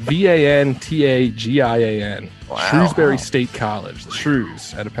 Vantagian. Wow. Shrewsbury State College, the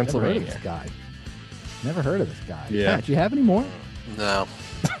Shrews out of Never heard of Pennsylvania. this guy. Never heard of this guy. Yeah. Pat, do you have any more? No.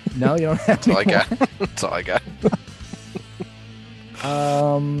 No, you don't have That's all I any got. That's all I got.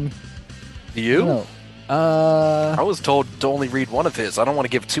 more? You? No. I was told to only read one of his. I don't want to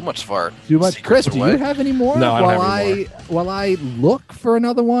give too much far. Too much. secrets Chris, do away. you have any more? No, I don't while have any While I look for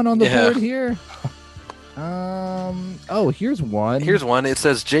another one on the Yeah. board here. Oh, here's one. Here's one. It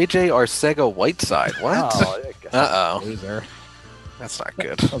says JJ Arcega Whiteside. What? Oh, Uh-oh. loser. That's not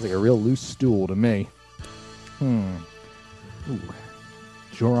good. Sounds like a real loose stool to me. Ooh.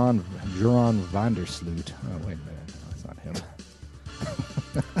 Joran Vandersloot. Oh, wait a minute. No, that's not him.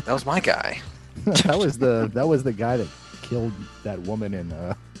 That was my guy. that was the guy that killed that woman in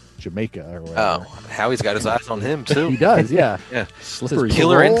Jamaica or whatever. Oh, Howie's got his eyes on him, He too. does, yeah. Yeah. Slippery.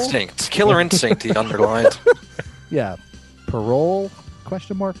 Killer Parole? instinct. Killer instinct, he underlined. Yeah. Parole?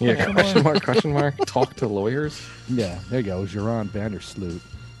 Question mark? Yeah, question mark. Talk to lawyers. Yeah, there you go. Joran Vandersloot.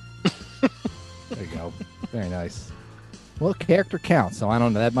 There you go. Very nice. Well, character counts, so I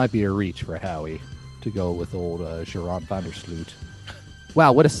don't know. That might be a reach for Howie to go with old Joran Vandersloot.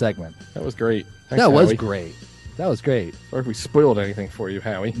 Wow, what a segment. That was great. Thanks, That was Howie. great. That was great. Or if we spoiled anything for you,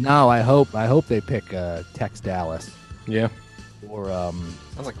 Howie. No, I hope they pick Tex Dallas Yeah. or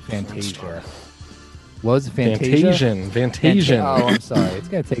Sounds like a Fantasia. What was it, Fantasia? Vantasian. Oh, I'm sorry. It's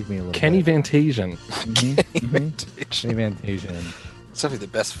gonna take me a little Kenny bit. Vantasian. Kenny Vantasian. It's definitely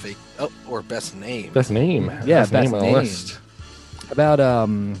the best fake, or best name. Best name. Yeah, best name best on the name. list. About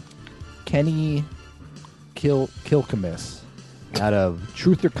Kenny Kilcamus out of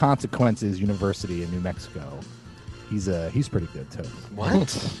Truth or Consequences University in New Mexico. He's pretty good too.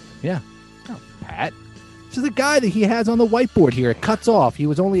 What? Yeah. Oh, Pat. This is the guy that he has on the whiteboard here. It cuts off. He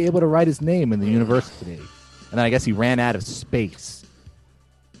was only able to write his name in the university. And then I guess he ran out of space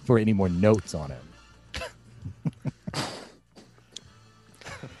for any more notes on him.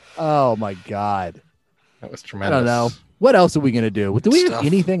 Oh my God. That was I tremendous. don't know. What else are we going to do? Do we have Stuff.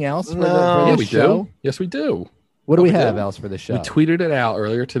 anything else for, No. for Yeah, this we show? do. Yes, we do. What do Oh, we we have do? else for the show? We tweeted it out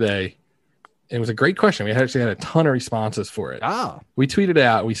earlier today. It was a great question. We actually had a ton of responses for it. Ah, We tweeted it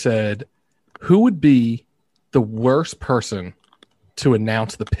out. We said, who would be the worst person to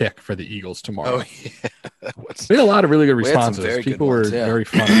announce the pick for the Eagles tomorrow? Oh, yeah. What's, We had a lot of really good We had some responses. very good People ones, were yeah. very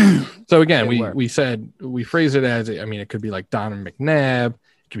funny. So again, They were. we said, we phrased it as, I mean, it could be like Donovan McNabb,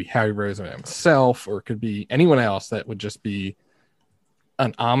 it could be Howie Roseman himself, or it could be anyone else that would just be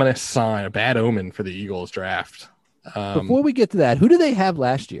an ominous sign, a bad omen for the Eagles draft. before we get to that, who do they have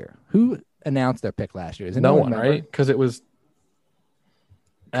last year? Who announced their pick last year? Does No anyone one, remember? right? Because it was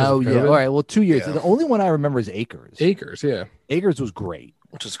 'cause Oh of yeah. COVID? All right. Well, 2 years. Yeah. The only one I remember is Akers. Akers, yeah. Akers was great.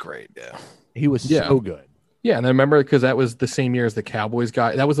 which is great, yeah. He was Yeah. so good. Yeah, and I remember because that was the same year as the Cowboys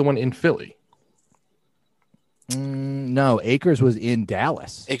guy. That was the one in Philly. No, Akers was in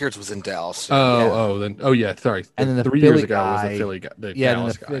Dallas. Akers was in Dallas. Yeah, sorry. And then the 3 Philly years ago was guy- the Philly guy. The Yeah,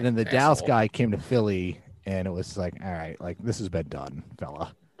 Dallas and guy. then the Dallas Asshole. guy came to Philly, and it was like, all right, like this has been done,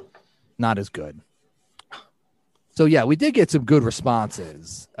 fella. Not as good. So yeah, we did get some good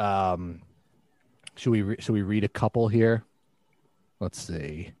responses. Should we read a couple here? Let's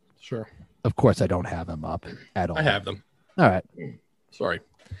see. Sure, Of course, I don't have them up at all. I have them. All right. Sorry.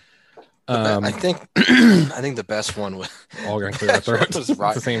 I think I think the best one was, All going through that throat was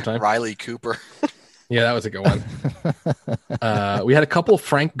at the same time. Riley Cooper. Yeah, that was a good one. We had a couple of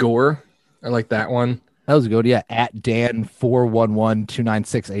Frank Gore. I like that one. That was good. Yeah, at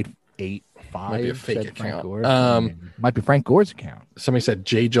Dan411296885. Might be a fake said Frank account. Gore. Might be Frank Gore's account. Somebody said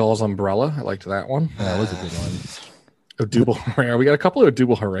J. Jaw's umbrella. I liked that one. That was a good one. Odubel Herrera. We got a couple of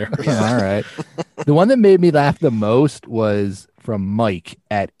Odubel Herrera. All right. The one that made me laugh the most was from Mike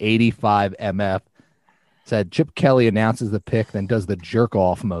at 85MF. Said Chip Kelly announces the pick, then does the jerk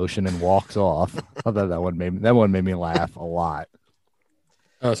off motion and walks off. I thought that one made me laugh a lot.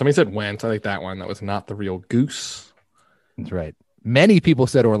 Oh, somebody said Wentz. I like that one. That was not the real goose. That's right. Many people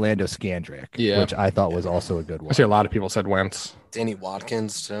said Orlando Scandrick, Yeah. which I thought was also a good one. I see a lot of people said Wentz. Danny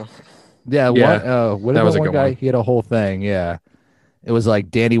Watkins too. Yeah, Yeah, what that was a one good guy? one. He had a whole thing. Yeah, it was like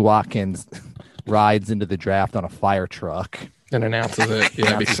Danny Watkins rides into the draft on a fire truck. And announces it. Yeah, that'd be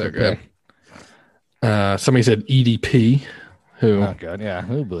Announces so the good. pick. Somebody said EDP, who Oh, good. Yeah,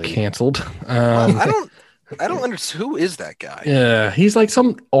 who believes? canceled. I don't understand who is that guy. Yeah, he's like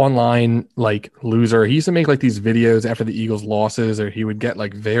some online like loser. He used to make like these videos after the Eagles losses, or he would get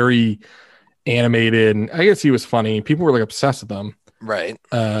like very animated. And I guess he was funny. People were like obsessed with him. Right.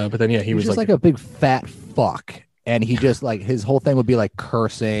 But then he He was was just like a big fat fuck, and he just like his whole thing would be like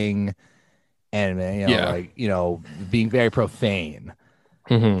cursing, and being very profane.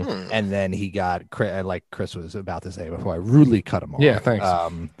 Mhm. And then he got like Chris was about to say before I rudely cut him off. Yeah, thanks.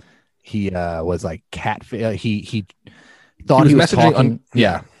 He was like he He thought was he was messaging. talking.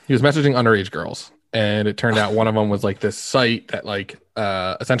 He was messaging underage girls, and it turned out one of them was like this site that like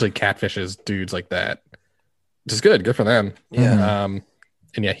essentially catfishes dudes like that. Which is good for them. Yeah. And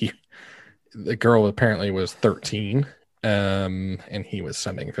yeah, the girl apparently was 13. And he was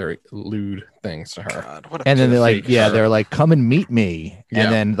sending very lewd things to her. God, what a And then they're like, fake yeah, shirt. they're like, come and meet me. Yeah.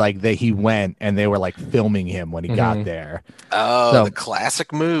 And then like he went and they were like filming him when he got there. Oh, So- the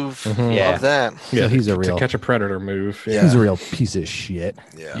classic move. Mhm. Yeah. Love that. Yeah, he's a to real- catch a predator move. Yeah. He's a real piece of shit.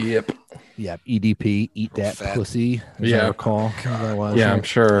 Yeah. Yep. Yeah, EDP, eat that Fat. pussy. As Yeah. I recall. As that was. Yeah, I'm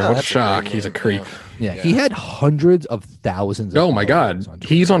sure. Oh, What a that's a shock. great He's a name, creep. Yeah, Yeah. he had hundreds of thousands. Of Oh my followers God. on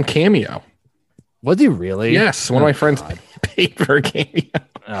Twitter. He's on Cameo. Was he really? Yes. One of my friends God. paid for a Cameo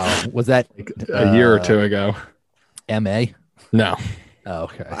Oh, was that a year or two ago. MA? No. Oh,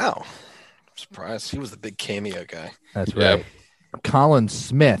 okay, Wow. I'm surprised. He was the big cameo guy. that's Yeah. right. Colin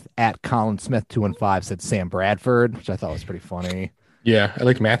Smith at Colin Smith 215 said Sam Bradford, which I thought was pretty funny. Yeah. I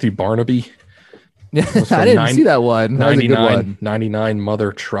like Matthew Barnaby. Yeah, from I didn't see that one. That was a good 99, one. 99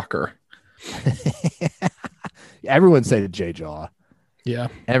 mother trucker. Everyone said J Jaw. Yeah.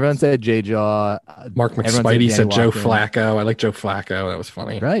 Everyone said J Jaw. Mark Everyone McSpidey Danny said Joe Watkins. Flacco. I like Joe Flacco. That was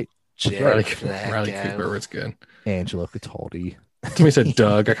funny. Right. Riley, Flacco. Riley Cooper was good. Angelo Cataldi. Somebody said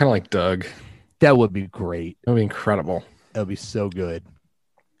Doug. I kind of like Doug. That would be great. That would be incredible. That would be so good.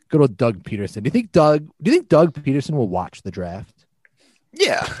 Good old Doug Peterson. Do you think Doug Peterson will watch the draft?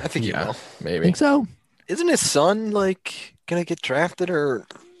 Yeah, I think he Yeah, will. maybe. Think so? Isn't his son like gonna get drafted, or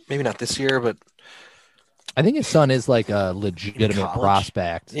maybe not this year, but I think his son is like a legitimate College?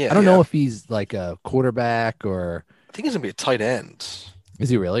 prospect. Yeah, I don't yeah. know if he's like a quarterback or I think he's gonna be a tight end. is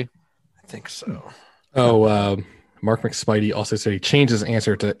he really? I think so. Oh, Mark McSpidey also said he changed his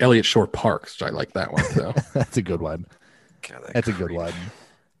answer to Elliott Shore Parks, which I like that one. So That's a good one. God, that That's a good creep. one.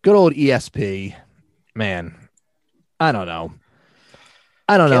 Good old ESP. Man, I don't know.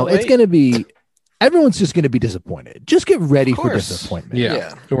 Can't It's wait. going to be, everyone's just going to be disappointed. Just get ready for course. disappointment. yeah,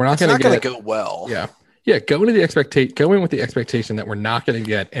 Yeah. we're not It's going not to gonna get. go well. Yeah, go in with the expectation that we're not going to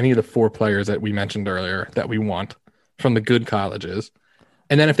get any of the 4 players that we mentioned earlier that we want from the good colleges,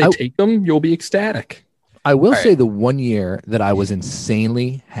 and then if they take them, you'll be ecstatic. I will Right. say the one year that I was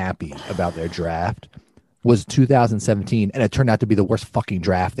insanely happy about their draft was 2017, and it turned out to be the worst fucking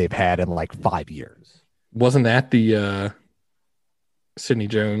draft they've had in like 5 years. Wasn't that the Sidney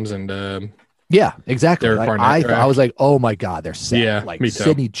Jones and Yeah, exactly. Derek Like, Barnett I draft. was like, oh my God, they're set. Yeah, like me too.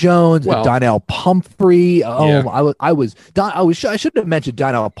 Sidney Jones, Well- Donnell Pumphrey. Oh, Yeah. I should have mentioned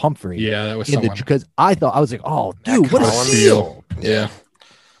Donnell Pumphrey. yeah, that was in the someone. because I was like, oh, dude, what a Colin steal! Yeah,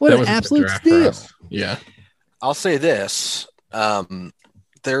 What that an was a good absolute draft for steal! us. Yeah, I'll say this.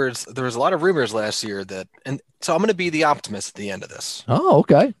 There was a lot of rumors last year that, and so I'm going to be the optimist at the end of this. Oh,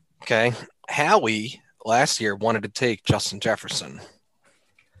 okay. Okay, Howie last year wanted to take Justin Jefferson,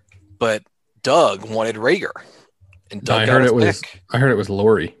 but Doug wanted Rager, and Doug I got heard his it was. pick. I heard it was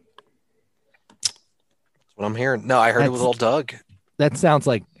Lori. That's what I'm hearing. No, I heard it was That's- all Doug. That sounds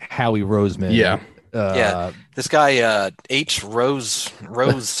like Howie Roseman. Yeah. Yeah. This guy H Rose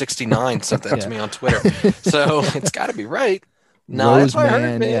 69 sent that Yeah. to me on Twitter, so it's got to be right. No, that's what I heard,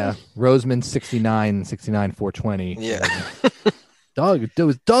 Roseman, man. yeah. Roseman 69, 420. Yeah.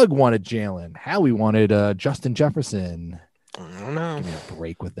 Doug wanted Jalen. Howie wanted Justin Jefferson. I don't know. Give me a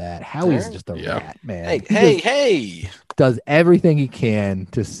break with that. Howie's Alright. just a Yeah. rat, man. Hey, He hey, just hey! does everything he can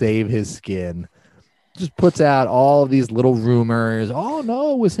to save his skin. Just puts out all of these little rumors. Oh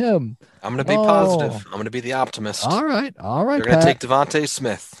no, it was him. I'm gonna be Oh. positive. I'm gonna be the optimist. All right, They're gonna Pat. take Devontae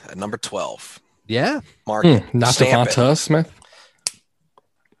Smith at number 12. Yeah, Mark it. Not Stamp it. Devonta Smith.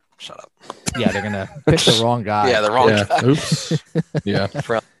 Shut up. yeah, they're gonna pick the wrong guy. Yeah, the wrong Yeah. guy. Oops. Yeah.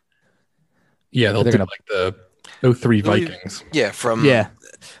 From, Yeah, they'll They're do gonna- like the 03 Vikings. from Yeah.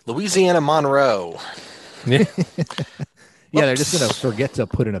 Louisiana Monroe. Yeah. Yeah, they're just gonna forget to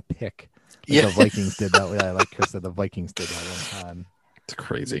put in a pick. Yeah. The Vikings did that. Yeah, like Chris said, the Vikings did that one time. It's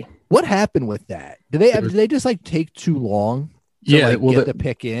crazy. What happened with that? Did they just like take too long? To, Yeah, like, well, get the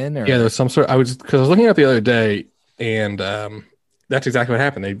pick in. Or? Yeah, there was some sort. I was looking at it the other day, and that's exactly what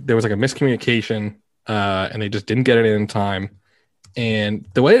happened. There was like a miscommunication, and they just didn't get it in time. And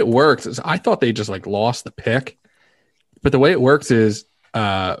the way it works is, I thought they just like lost the pick, but the way it works is,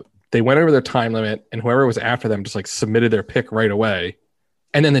 they went over their time limit, and whoever was after them just like submitted their pick right away,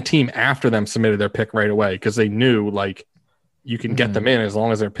 and then the team after them submitted their pick right away because they knew like you can get them in as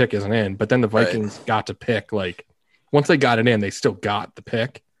long as their pick isn't in. But then the Vikings got to pick like. Once they got it in, they still got the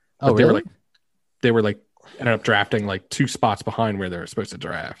pick. But really? They were like ended up drafting like 2 spots behind where they were supposed to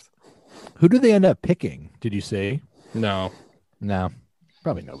draft. Who did they end up picking? Did you see? No,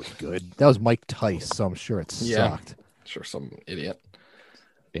 probably nobody good. That was Mike Tice, so I'm sure it sucked. sure, some idiot.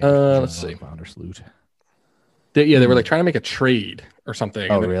 Yeah, Let's see. Vandersloot. They were like trying to make a trade or something.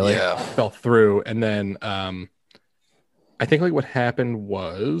 Oh, and it really? Yeah. fell through, and then I think like what happened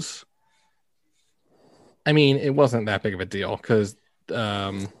was. I mean, it wasn't that big of a deal because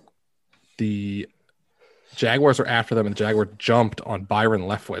the Jaguars were after them, and the Jaguars jumped on Byron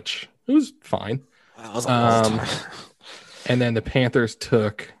Leftwich. It was fine. Wow, that was a long time. And then the Panthers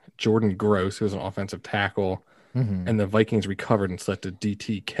took Jordan Gross, who was an offensive tackle, and the Vikings recovered and selected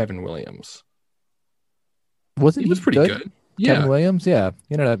DT Kevin Williams. Wasn't He was pretty good. Yeah. Kevin Williams? Yeah.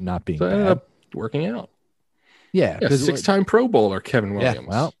 He ended up not being So it bad. ended up working out. Yeah. Yeah, 'cause 6-time Pro Bowler Kevin Yeah. Williams.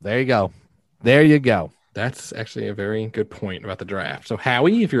 Well, there you go. There you go. That's actually a very good point about the draft. So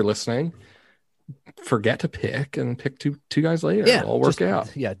Howie, if you're listening, forget to pick and pick two guys later. Yeah. It'll work just-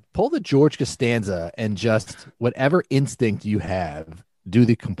 out. Yeah. Pull the George Costanza and just whatever instinct you have, do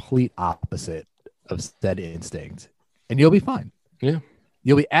the complete opposite of said instinct, and you'll be fine. Yeah.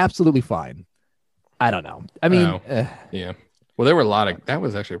 You'll be absolutely fine. I don't know. I mean, Oh. Yeah. Well, there were a lot of that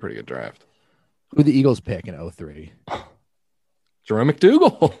was actually a pretty good draft. who the Eagles pick in 03? Jerome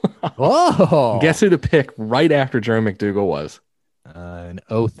McDougal. Oh, Guess who to pick right after Jerome McDougal was? in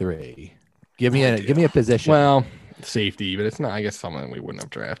 03. Give me a position. Well, safety, but it's not. I guess someone we wouldn't have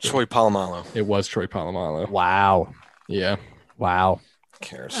drafted. Troy Polamalu. It was Troy Polamalu. Wow. Yeah. Wow. Who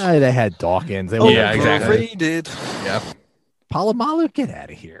cares? They had Dawkins. They Oh, yeah, exactly. Rated. Yeah. Palomalo, get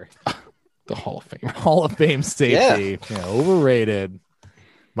out of here. The Hall of Fame. Hall of Fame safety. Yeah, overrated.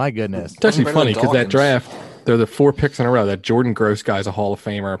 My goodness. It's actually Better funny than because that Dawkins. draft, they're the 4 picks in a row. That Jordan Gross guy's a Hall of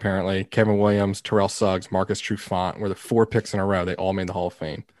Famer, apparently. Kevin Williams, Terrell Suggs, Marcus Trufant were the 4 picks in a row. They all made the Hall of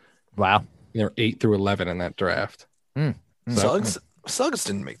Fame. Wow. They were 8 through 11 in that draft. Suggs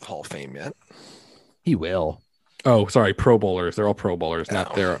didn't make the Hall of Fame yet. He will. Oh, sorry, Pro Bowlers. They're all Pro Bowlers,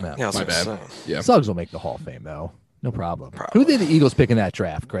 not their. No. Yeah, I was My gonna bad. say. Yeah. Suggs will make the Hall of Fame, though. No problem. Probably. Who did the Eagles pick in that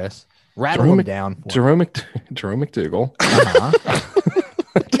draft, Chris? Rattle Jerome him down. Jerome McDougal. Uh-huh.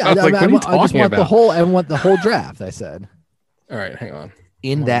 Yeah, I was like, what are you I just talking want the about? whole. I want the whole draft. I said All right, hang on.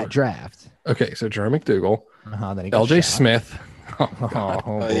 in that draft. Okay, so Jerome McDougal, Then he got LJ shot. Smith. Oh, Oh, God.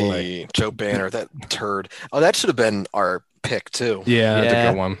 boy. Hey, Joe Banner, that turd. Oh, that should have been our pick too. Yeah, that's Yeah.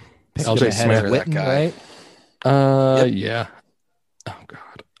 a good one. Picked him LJ ahead of Smith. Witten, That guy. right? Yeah. Oh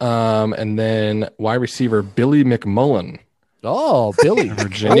God. And then wide receiver Billy McMullen, Oh, Billy.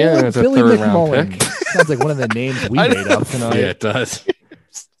 Virginia. Oh, That's a Billy 3rd round McMullen. pick. Sounds like one of the names we made up tonight. Yeah, it does.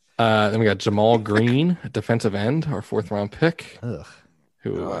 Then we got Jamal Green, a defensive end, our 4th round pick. Ugh.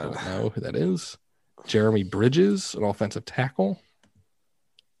 Who I don't know who that is. Jeremy Bridges, an offensive tackle.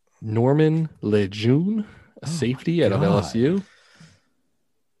 Norman Lejeune, a safety out of God. LSU.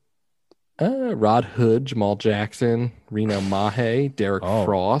 Rod Hood, Jamal Jackson, Reno Mahe, Derek Oh,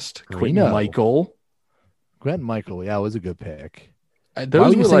 Frost, Quentin Reno. Michael. Grant Michael, yeah, was a good pick.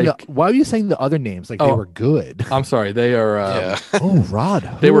 Those were like, why were you saying the other names like they Oh. were good? I'm sorry, they are. Yeah. Oh, Rod.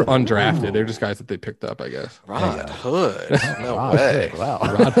 Hood. They were undrafted. They're just guys that they picked up, I guess. Rod Hood. No Rod way. Hood, Wow.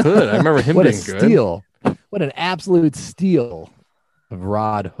 Rod Hood, I remember him What a being good. steal. What an absolute steal of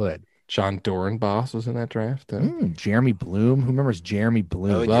Rod Hood. John Dorenbos was in that draft. Jeremy Bloom. Who remembers Jeremy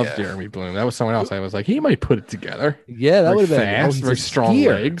Bloom? Oh, Love yeah. Jeremy Bloom. That was someone else. I was like, he might put it together. Yeah, that Very would have been fast, he's very a strong skier.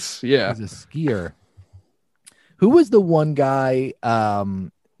 legs. Yeah. He's a skier. Who was the one guy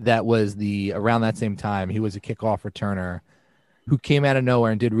that was the around that same time? He was a kickoff returner who came out of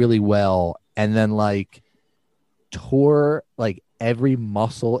nowhere and did really well, and then like tore like every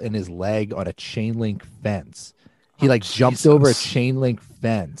muscle in his leg on a chain link fence. He like jumped over a Jesus. chain link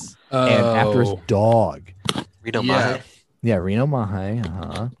fence and after his dog. Reno Yeah. Mahe. Yeah, Reno Mahe.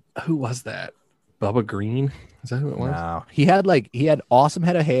 Uh-huh. Who was that? Bubba Green? Is that who it was? No, he had awesome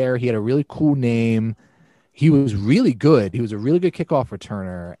head of hair. He had a really cool name. he was really good. He was a really good kickoff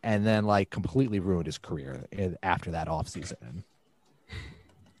returner, and then like completely ruined his career after that offseason.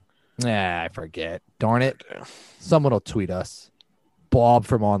 I forget. Darn it. Someone will tweet us. Bob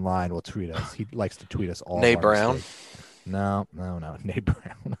from online will tweet us. He likes to tweet us all. Nate Brown. No. Nate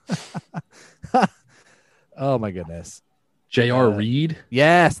Brown. Oh my goodness. J.R. Reed.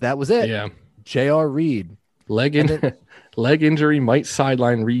 Yes, that was it. Yeah. J.R. Reed. Leg injury might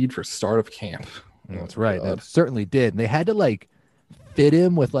sideline Reed for start of camp. That's right. That certainly did. And they had to like fit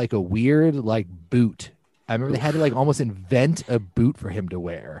him with like a weird like boot. I remember they had to like almost invent a boot for him to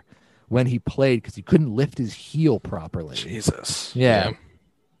wear when he played because he couldn't lift his heel properly. Jesus. Yeah.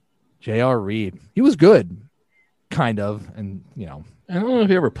 J.R. Reed. He was good, kind of. And, you know, I don't know if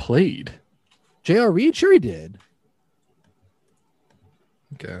he ever played. J.R. Reed? Sure he did.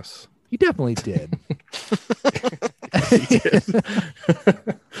 I guess. He definitely did.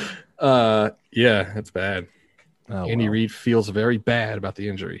 Yeah, it's bad. Oh, Andy well. Reid feels very bad about the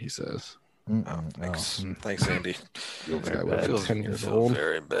injury, he says. Thanks, thanks, Andy. This guy was Feels 10 years feel old.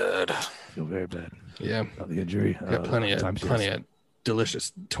 very bad. Feel very bad Yeah. about the injury. Got plenty Times of yes.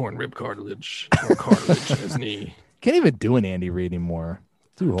 delicious torn rib cartilage or cartilage in his knee. Can't even do an Andy Reid anymore.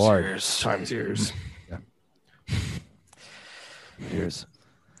 Too hard. Cheers. Times years. Years.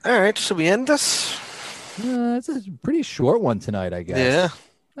 All right, should we end this? It's a pretty short one tonight, I guess. Yeah.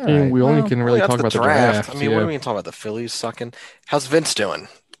 All I mean, right, we only well, can really That's talk about the draft. I mean, what are we going to talk about? The Phillies sucking? How's Vince doing? I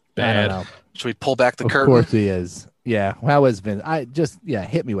don't Bad. know. Should we pull back the Of curtain? course he is. Yeah. How is Vince?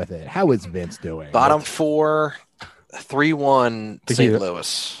 Hit me with it. How is Vince doing? Bottom four, 3-1 Think St. he-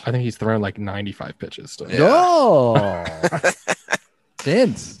 Louis. I think he's thrown like 95 pitches still. Yeah. Oh,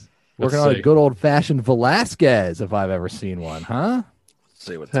 Vince. Let's Working on a see. good old fashioned Velasquez, if I've ever seen one, huh? Let's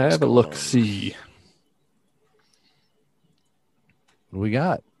see what's Have a going look. on. See. What do we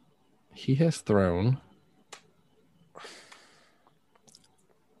got? He has thrown.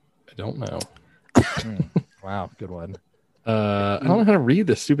 I don't know. Wow, good one. I don't know how to read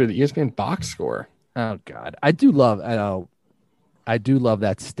this stupid ESPN box score. Oh God, I do love that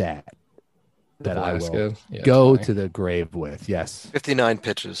stat that I will Velasquez. Yeah, go it's to the grave with. Yes. 59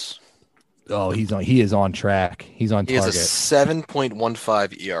 pitches. Oh, he is on track. He's on He has a target.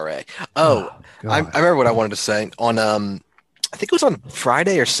 7.15 ERA. Oh, I God. remember what I wanted to say. On I think it was on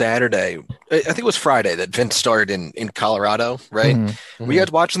Friday or Saturday. I think it was Friday that Vince started in Colorado, right? Mhm. Were you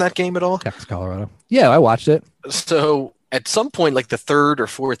guys watching that game at all? Texas, Colorado. Yeah, I watched it. So at some point, like the third or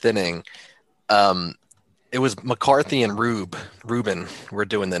fourth inning, it was McCarthy and Ruben were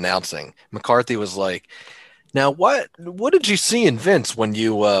doing the announcing. McCarthy was like, "Now what did you see in Vince when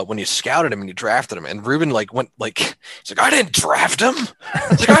you scouted him and you drafted him?" And Ruben he's like, "I didn't draft him.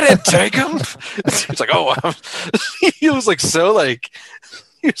 He's like, I didn't take him." He's like, "Oh," he was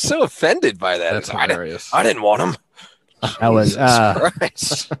he was so offended by that. That's He's like, hilarious. I didn't want him. That was Jesus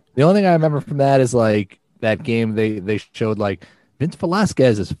Christ. the only thing I remember from that is like that game they showed like Vince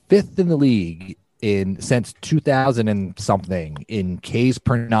Velasquez is fifth in the league since 2000 and something in Ks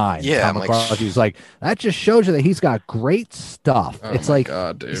per nine. Yeah, Tom I'm like, McCarthy was like, that just shows you that he's got great stuff. Oh It's my like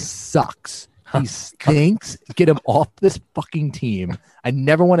God, he dude. sucks. He stinks. Get him off this fucking team. I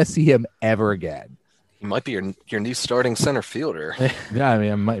never want to see him ever again. He might be your new starting center fielder. Yeah, I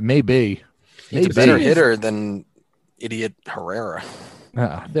mean, maybe. He's a Maybe. better hitter than idiot Herrera.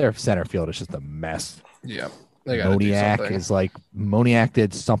 Their center field is just a mess. Yeah. They got to do Moniak something. is like Moniak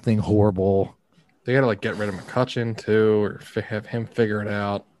did something horrible. They got to like get rid of McCutcheon too, or have him figure it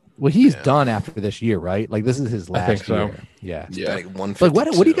out. Well, he's Yeah. done after this year, right? Like this is his last think so. year. Yeah. He's Yeah. batting Like what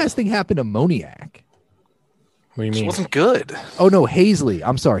do 152. you guys think happened to Moniak? What do you He mean? wasn't good. Oh no, Hazley.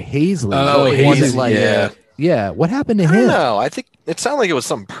 I'm sorry, Hazley. Oh, The one Hazley, that, like, yeah. yeah. What happened to I don't him? know. I think it sounded like it was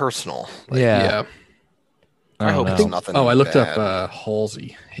something personal. Yeah. Yeah. I don't hope know. it's nothing. Oh, I looked bad. up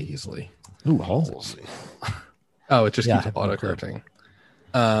Halsey Hazley. Ooh, We'll Halsey. see. Oh, it just Yeah, I keeps have no auto clue. correcting.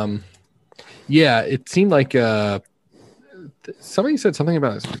 Yeah, it seemed like somebody said something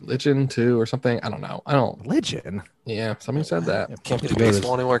about his religion too, or something. I don't know. I don't. Religion. Yeah, somebody said that. Can't play Had to go to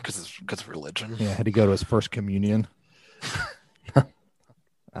baseball anymore because of religion. Yeah, had to go to his first communion.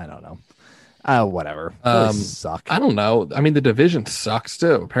 I don't know. Whatever. Those suck. I don't know. I mean, the division sucks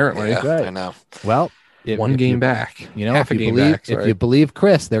too. Apparently, Yeah, Right. I know. Well, one game back. You know, half if a you game believe back. if Sorry. you believe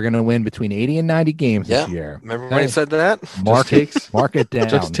Chris, they're going to win between 80 and 90 games Yeah. this year. Remember when he Okay. said that? Mark takes- it. Mark it down.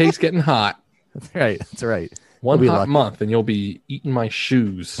 just takes getting hot. That's right. That's right. One We'll be hot lucky. month, and you'll be eating my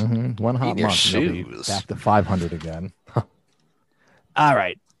shoes. One hot Eating your month, and they'll be shoes. back to 500 again. All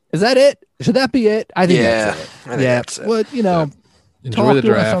right. Is that it? Should that be it? I think Yeah, that's it. I think yeah. that's it. Well, you know, Enjoy the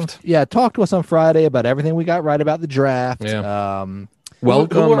to us draft. talk to us on Friday about everything we got right about the draft. Yeah.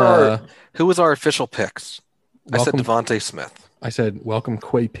 Welcome. Who was our official picks? Welcome. I said Devontae Smith. I said welcome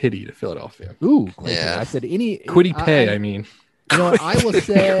Quay Pitty to Philadelphia. Ooh, Yeah. I said any Quiddy Pay, I mean. You know what? I will Quay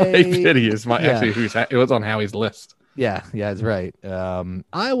say. Pitty is my Yeah. actually it was on Howie's list. Yeah, that's right.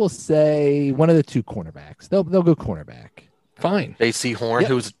 I will say one of the two cornerbacks. They'll go cornerback. Fine. J.C. Horn, Yep.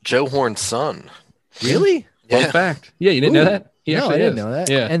 who's Joe Horn's son. Really? Fun Yeah. fact. Yeah, you didn't know Ooh. that? He No, actually I didn't is. know that.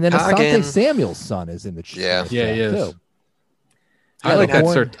 Yeah. And then Asante Hagen. Samuel's son is in the Yeah. Yeah, he is. too. I like the that.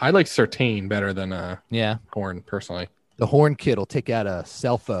 Horn- I like Surtain better than Yeah, Horn personally. the Horn kid will take out a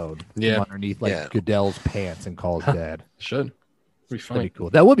cell phone Yeah. from underneath like Yeah. Goodell's pants and call his dad. Should be That'd funny. be cool.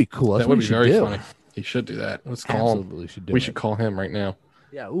 That would be cool. That's That what would we be should very do. funny. He should do that. Let's call him. Absolutely should do We it. should call him right now.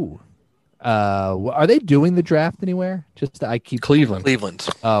 Yeah. Ooh. Are they doing the draft anywhere? Just I keep. Cleveland. Cleveland.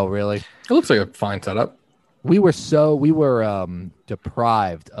 Oh, really? It looks like a fine setup. We were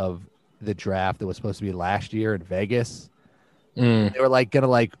deprived of the draft that was supposed to be last year in Vegas. Mm. They were like gonna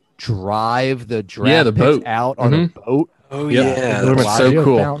like drive the draft Yeah, the picks boat. out on a boat. Oh, Yeah. yeah. It would've been so Bellagio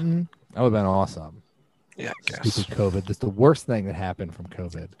cool. Fountain. That would have been awesome. Yeah, I guess. Stupid COVID. That's the worst thing that happened from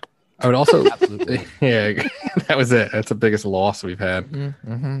COVID. I would also. Absolutely. Yeah, that was it. That's the biggest loss we've had.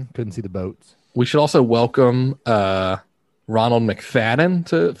 Mm-hmm. Couldn't see the boats. We should also welcome Ronald McFadden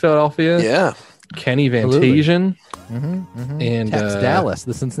to Philadelphia. Yeah. Kenny Van Absolutely. Tagen. Mm-hmm. And Tex Dallas,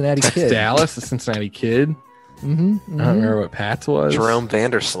 the Cincinnati Tex kid. Dallas, the Cincinnati kid. Mm-hmm. I don't remember what Pat's was. Jerome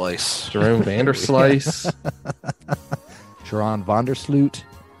Vanderslice. Jerome Vanderslice. Sharon Vondersloot.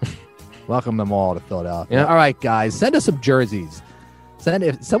 Welcome them all to Philadelphia. Yeah. All right, guys, send us some jerseys.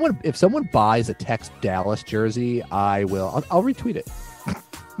 If someone buys a Tex Dallas jersey, I'll retweet it.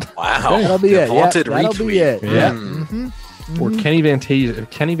 Wow. That'll be The it. Yeah, vaunted that'll retweet. be it. Yeah. Yeah. Mm. Mhm. Or Kenny Van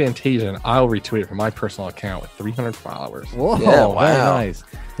Tagen, I'll retweet it from my personal account with 300 followers. Whoa, Yeah, very wow. nice.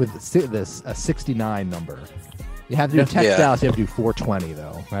 With this a 69 number. You have to do Tex Yeah. Dallas. You have to do 420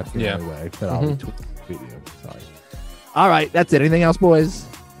 though. That's the Yeah. only way that I'll Mhm. retweet you. Sorry. All right, that's it. Anything else, boys?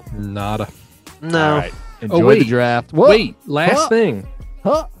 Nada. No. All right. Enjoy wait. the draft. Whoa. Wait, last Huh? thing.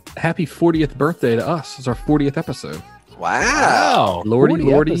 Huh? Happy 40th birthday to us. It's our 40th episode. Wow. Lordy, 40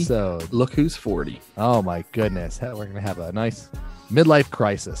 Lordy. episode. Look who's 40. Oh my goodness. We're gonna have a nice midlife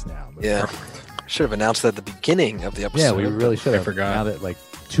crisis now. Yeah. Should have announced that at the beginning of the episode. Yeah, we really should I have. forgot. Now that like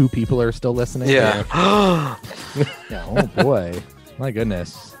 2 people are still listening. Yeah. Yeah, oh boy. My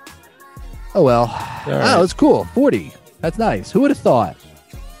goodness. Oh well. right. Oh, it's cool. 40. That's nice. Who would have thought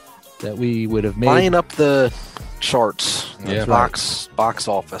that we would have made Line up the charts. Yeah. Box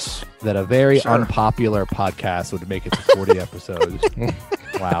office. that a very Sure. unpopular podcast would make it to 40 episodes?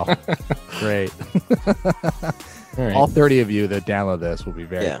 Wow. Great. All right. All 30 of you that download this will be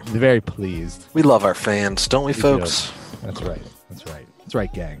very pleased. We love our fans, don't we, We folks? That's right. That's right. That's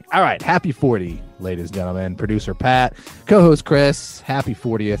right, gang. All right. Happy 40, ladies and gentlemen. Producer Pat, co-host Chris. Happy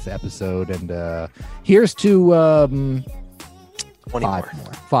 40th episode. And here's to 20 5 more.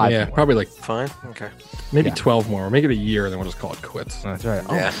 more. 5 yeah, more. probably like Fine. Okay. maybe Yeah. 12 more. Make it a year, then we'll just call it quits. That's right.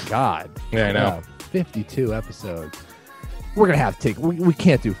 Oh, Yeah. my God. Yeah, I know. 52 episodes. We're going to have to take, we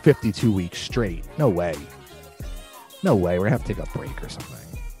can't do 52 weeks straight. No way. No way. We're going to have to take a break or something.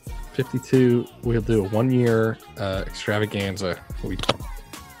 52. We'll do a 1 year extravaganza. Are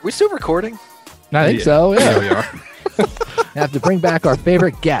we still recording? I think so. Yeah. we are. Have to bring back our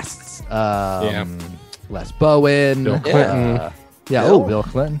favorite guests. Les Bowen. Bill Clinton. Yeah. Bill? Oh, Bill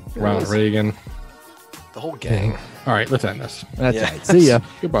Clinton. Ronald Reagan. The whole gang. All right, let's end this. That's Yeah. right. See ya.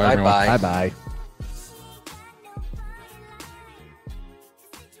 Goodbye, everyone. Bye-bye. Bye bye.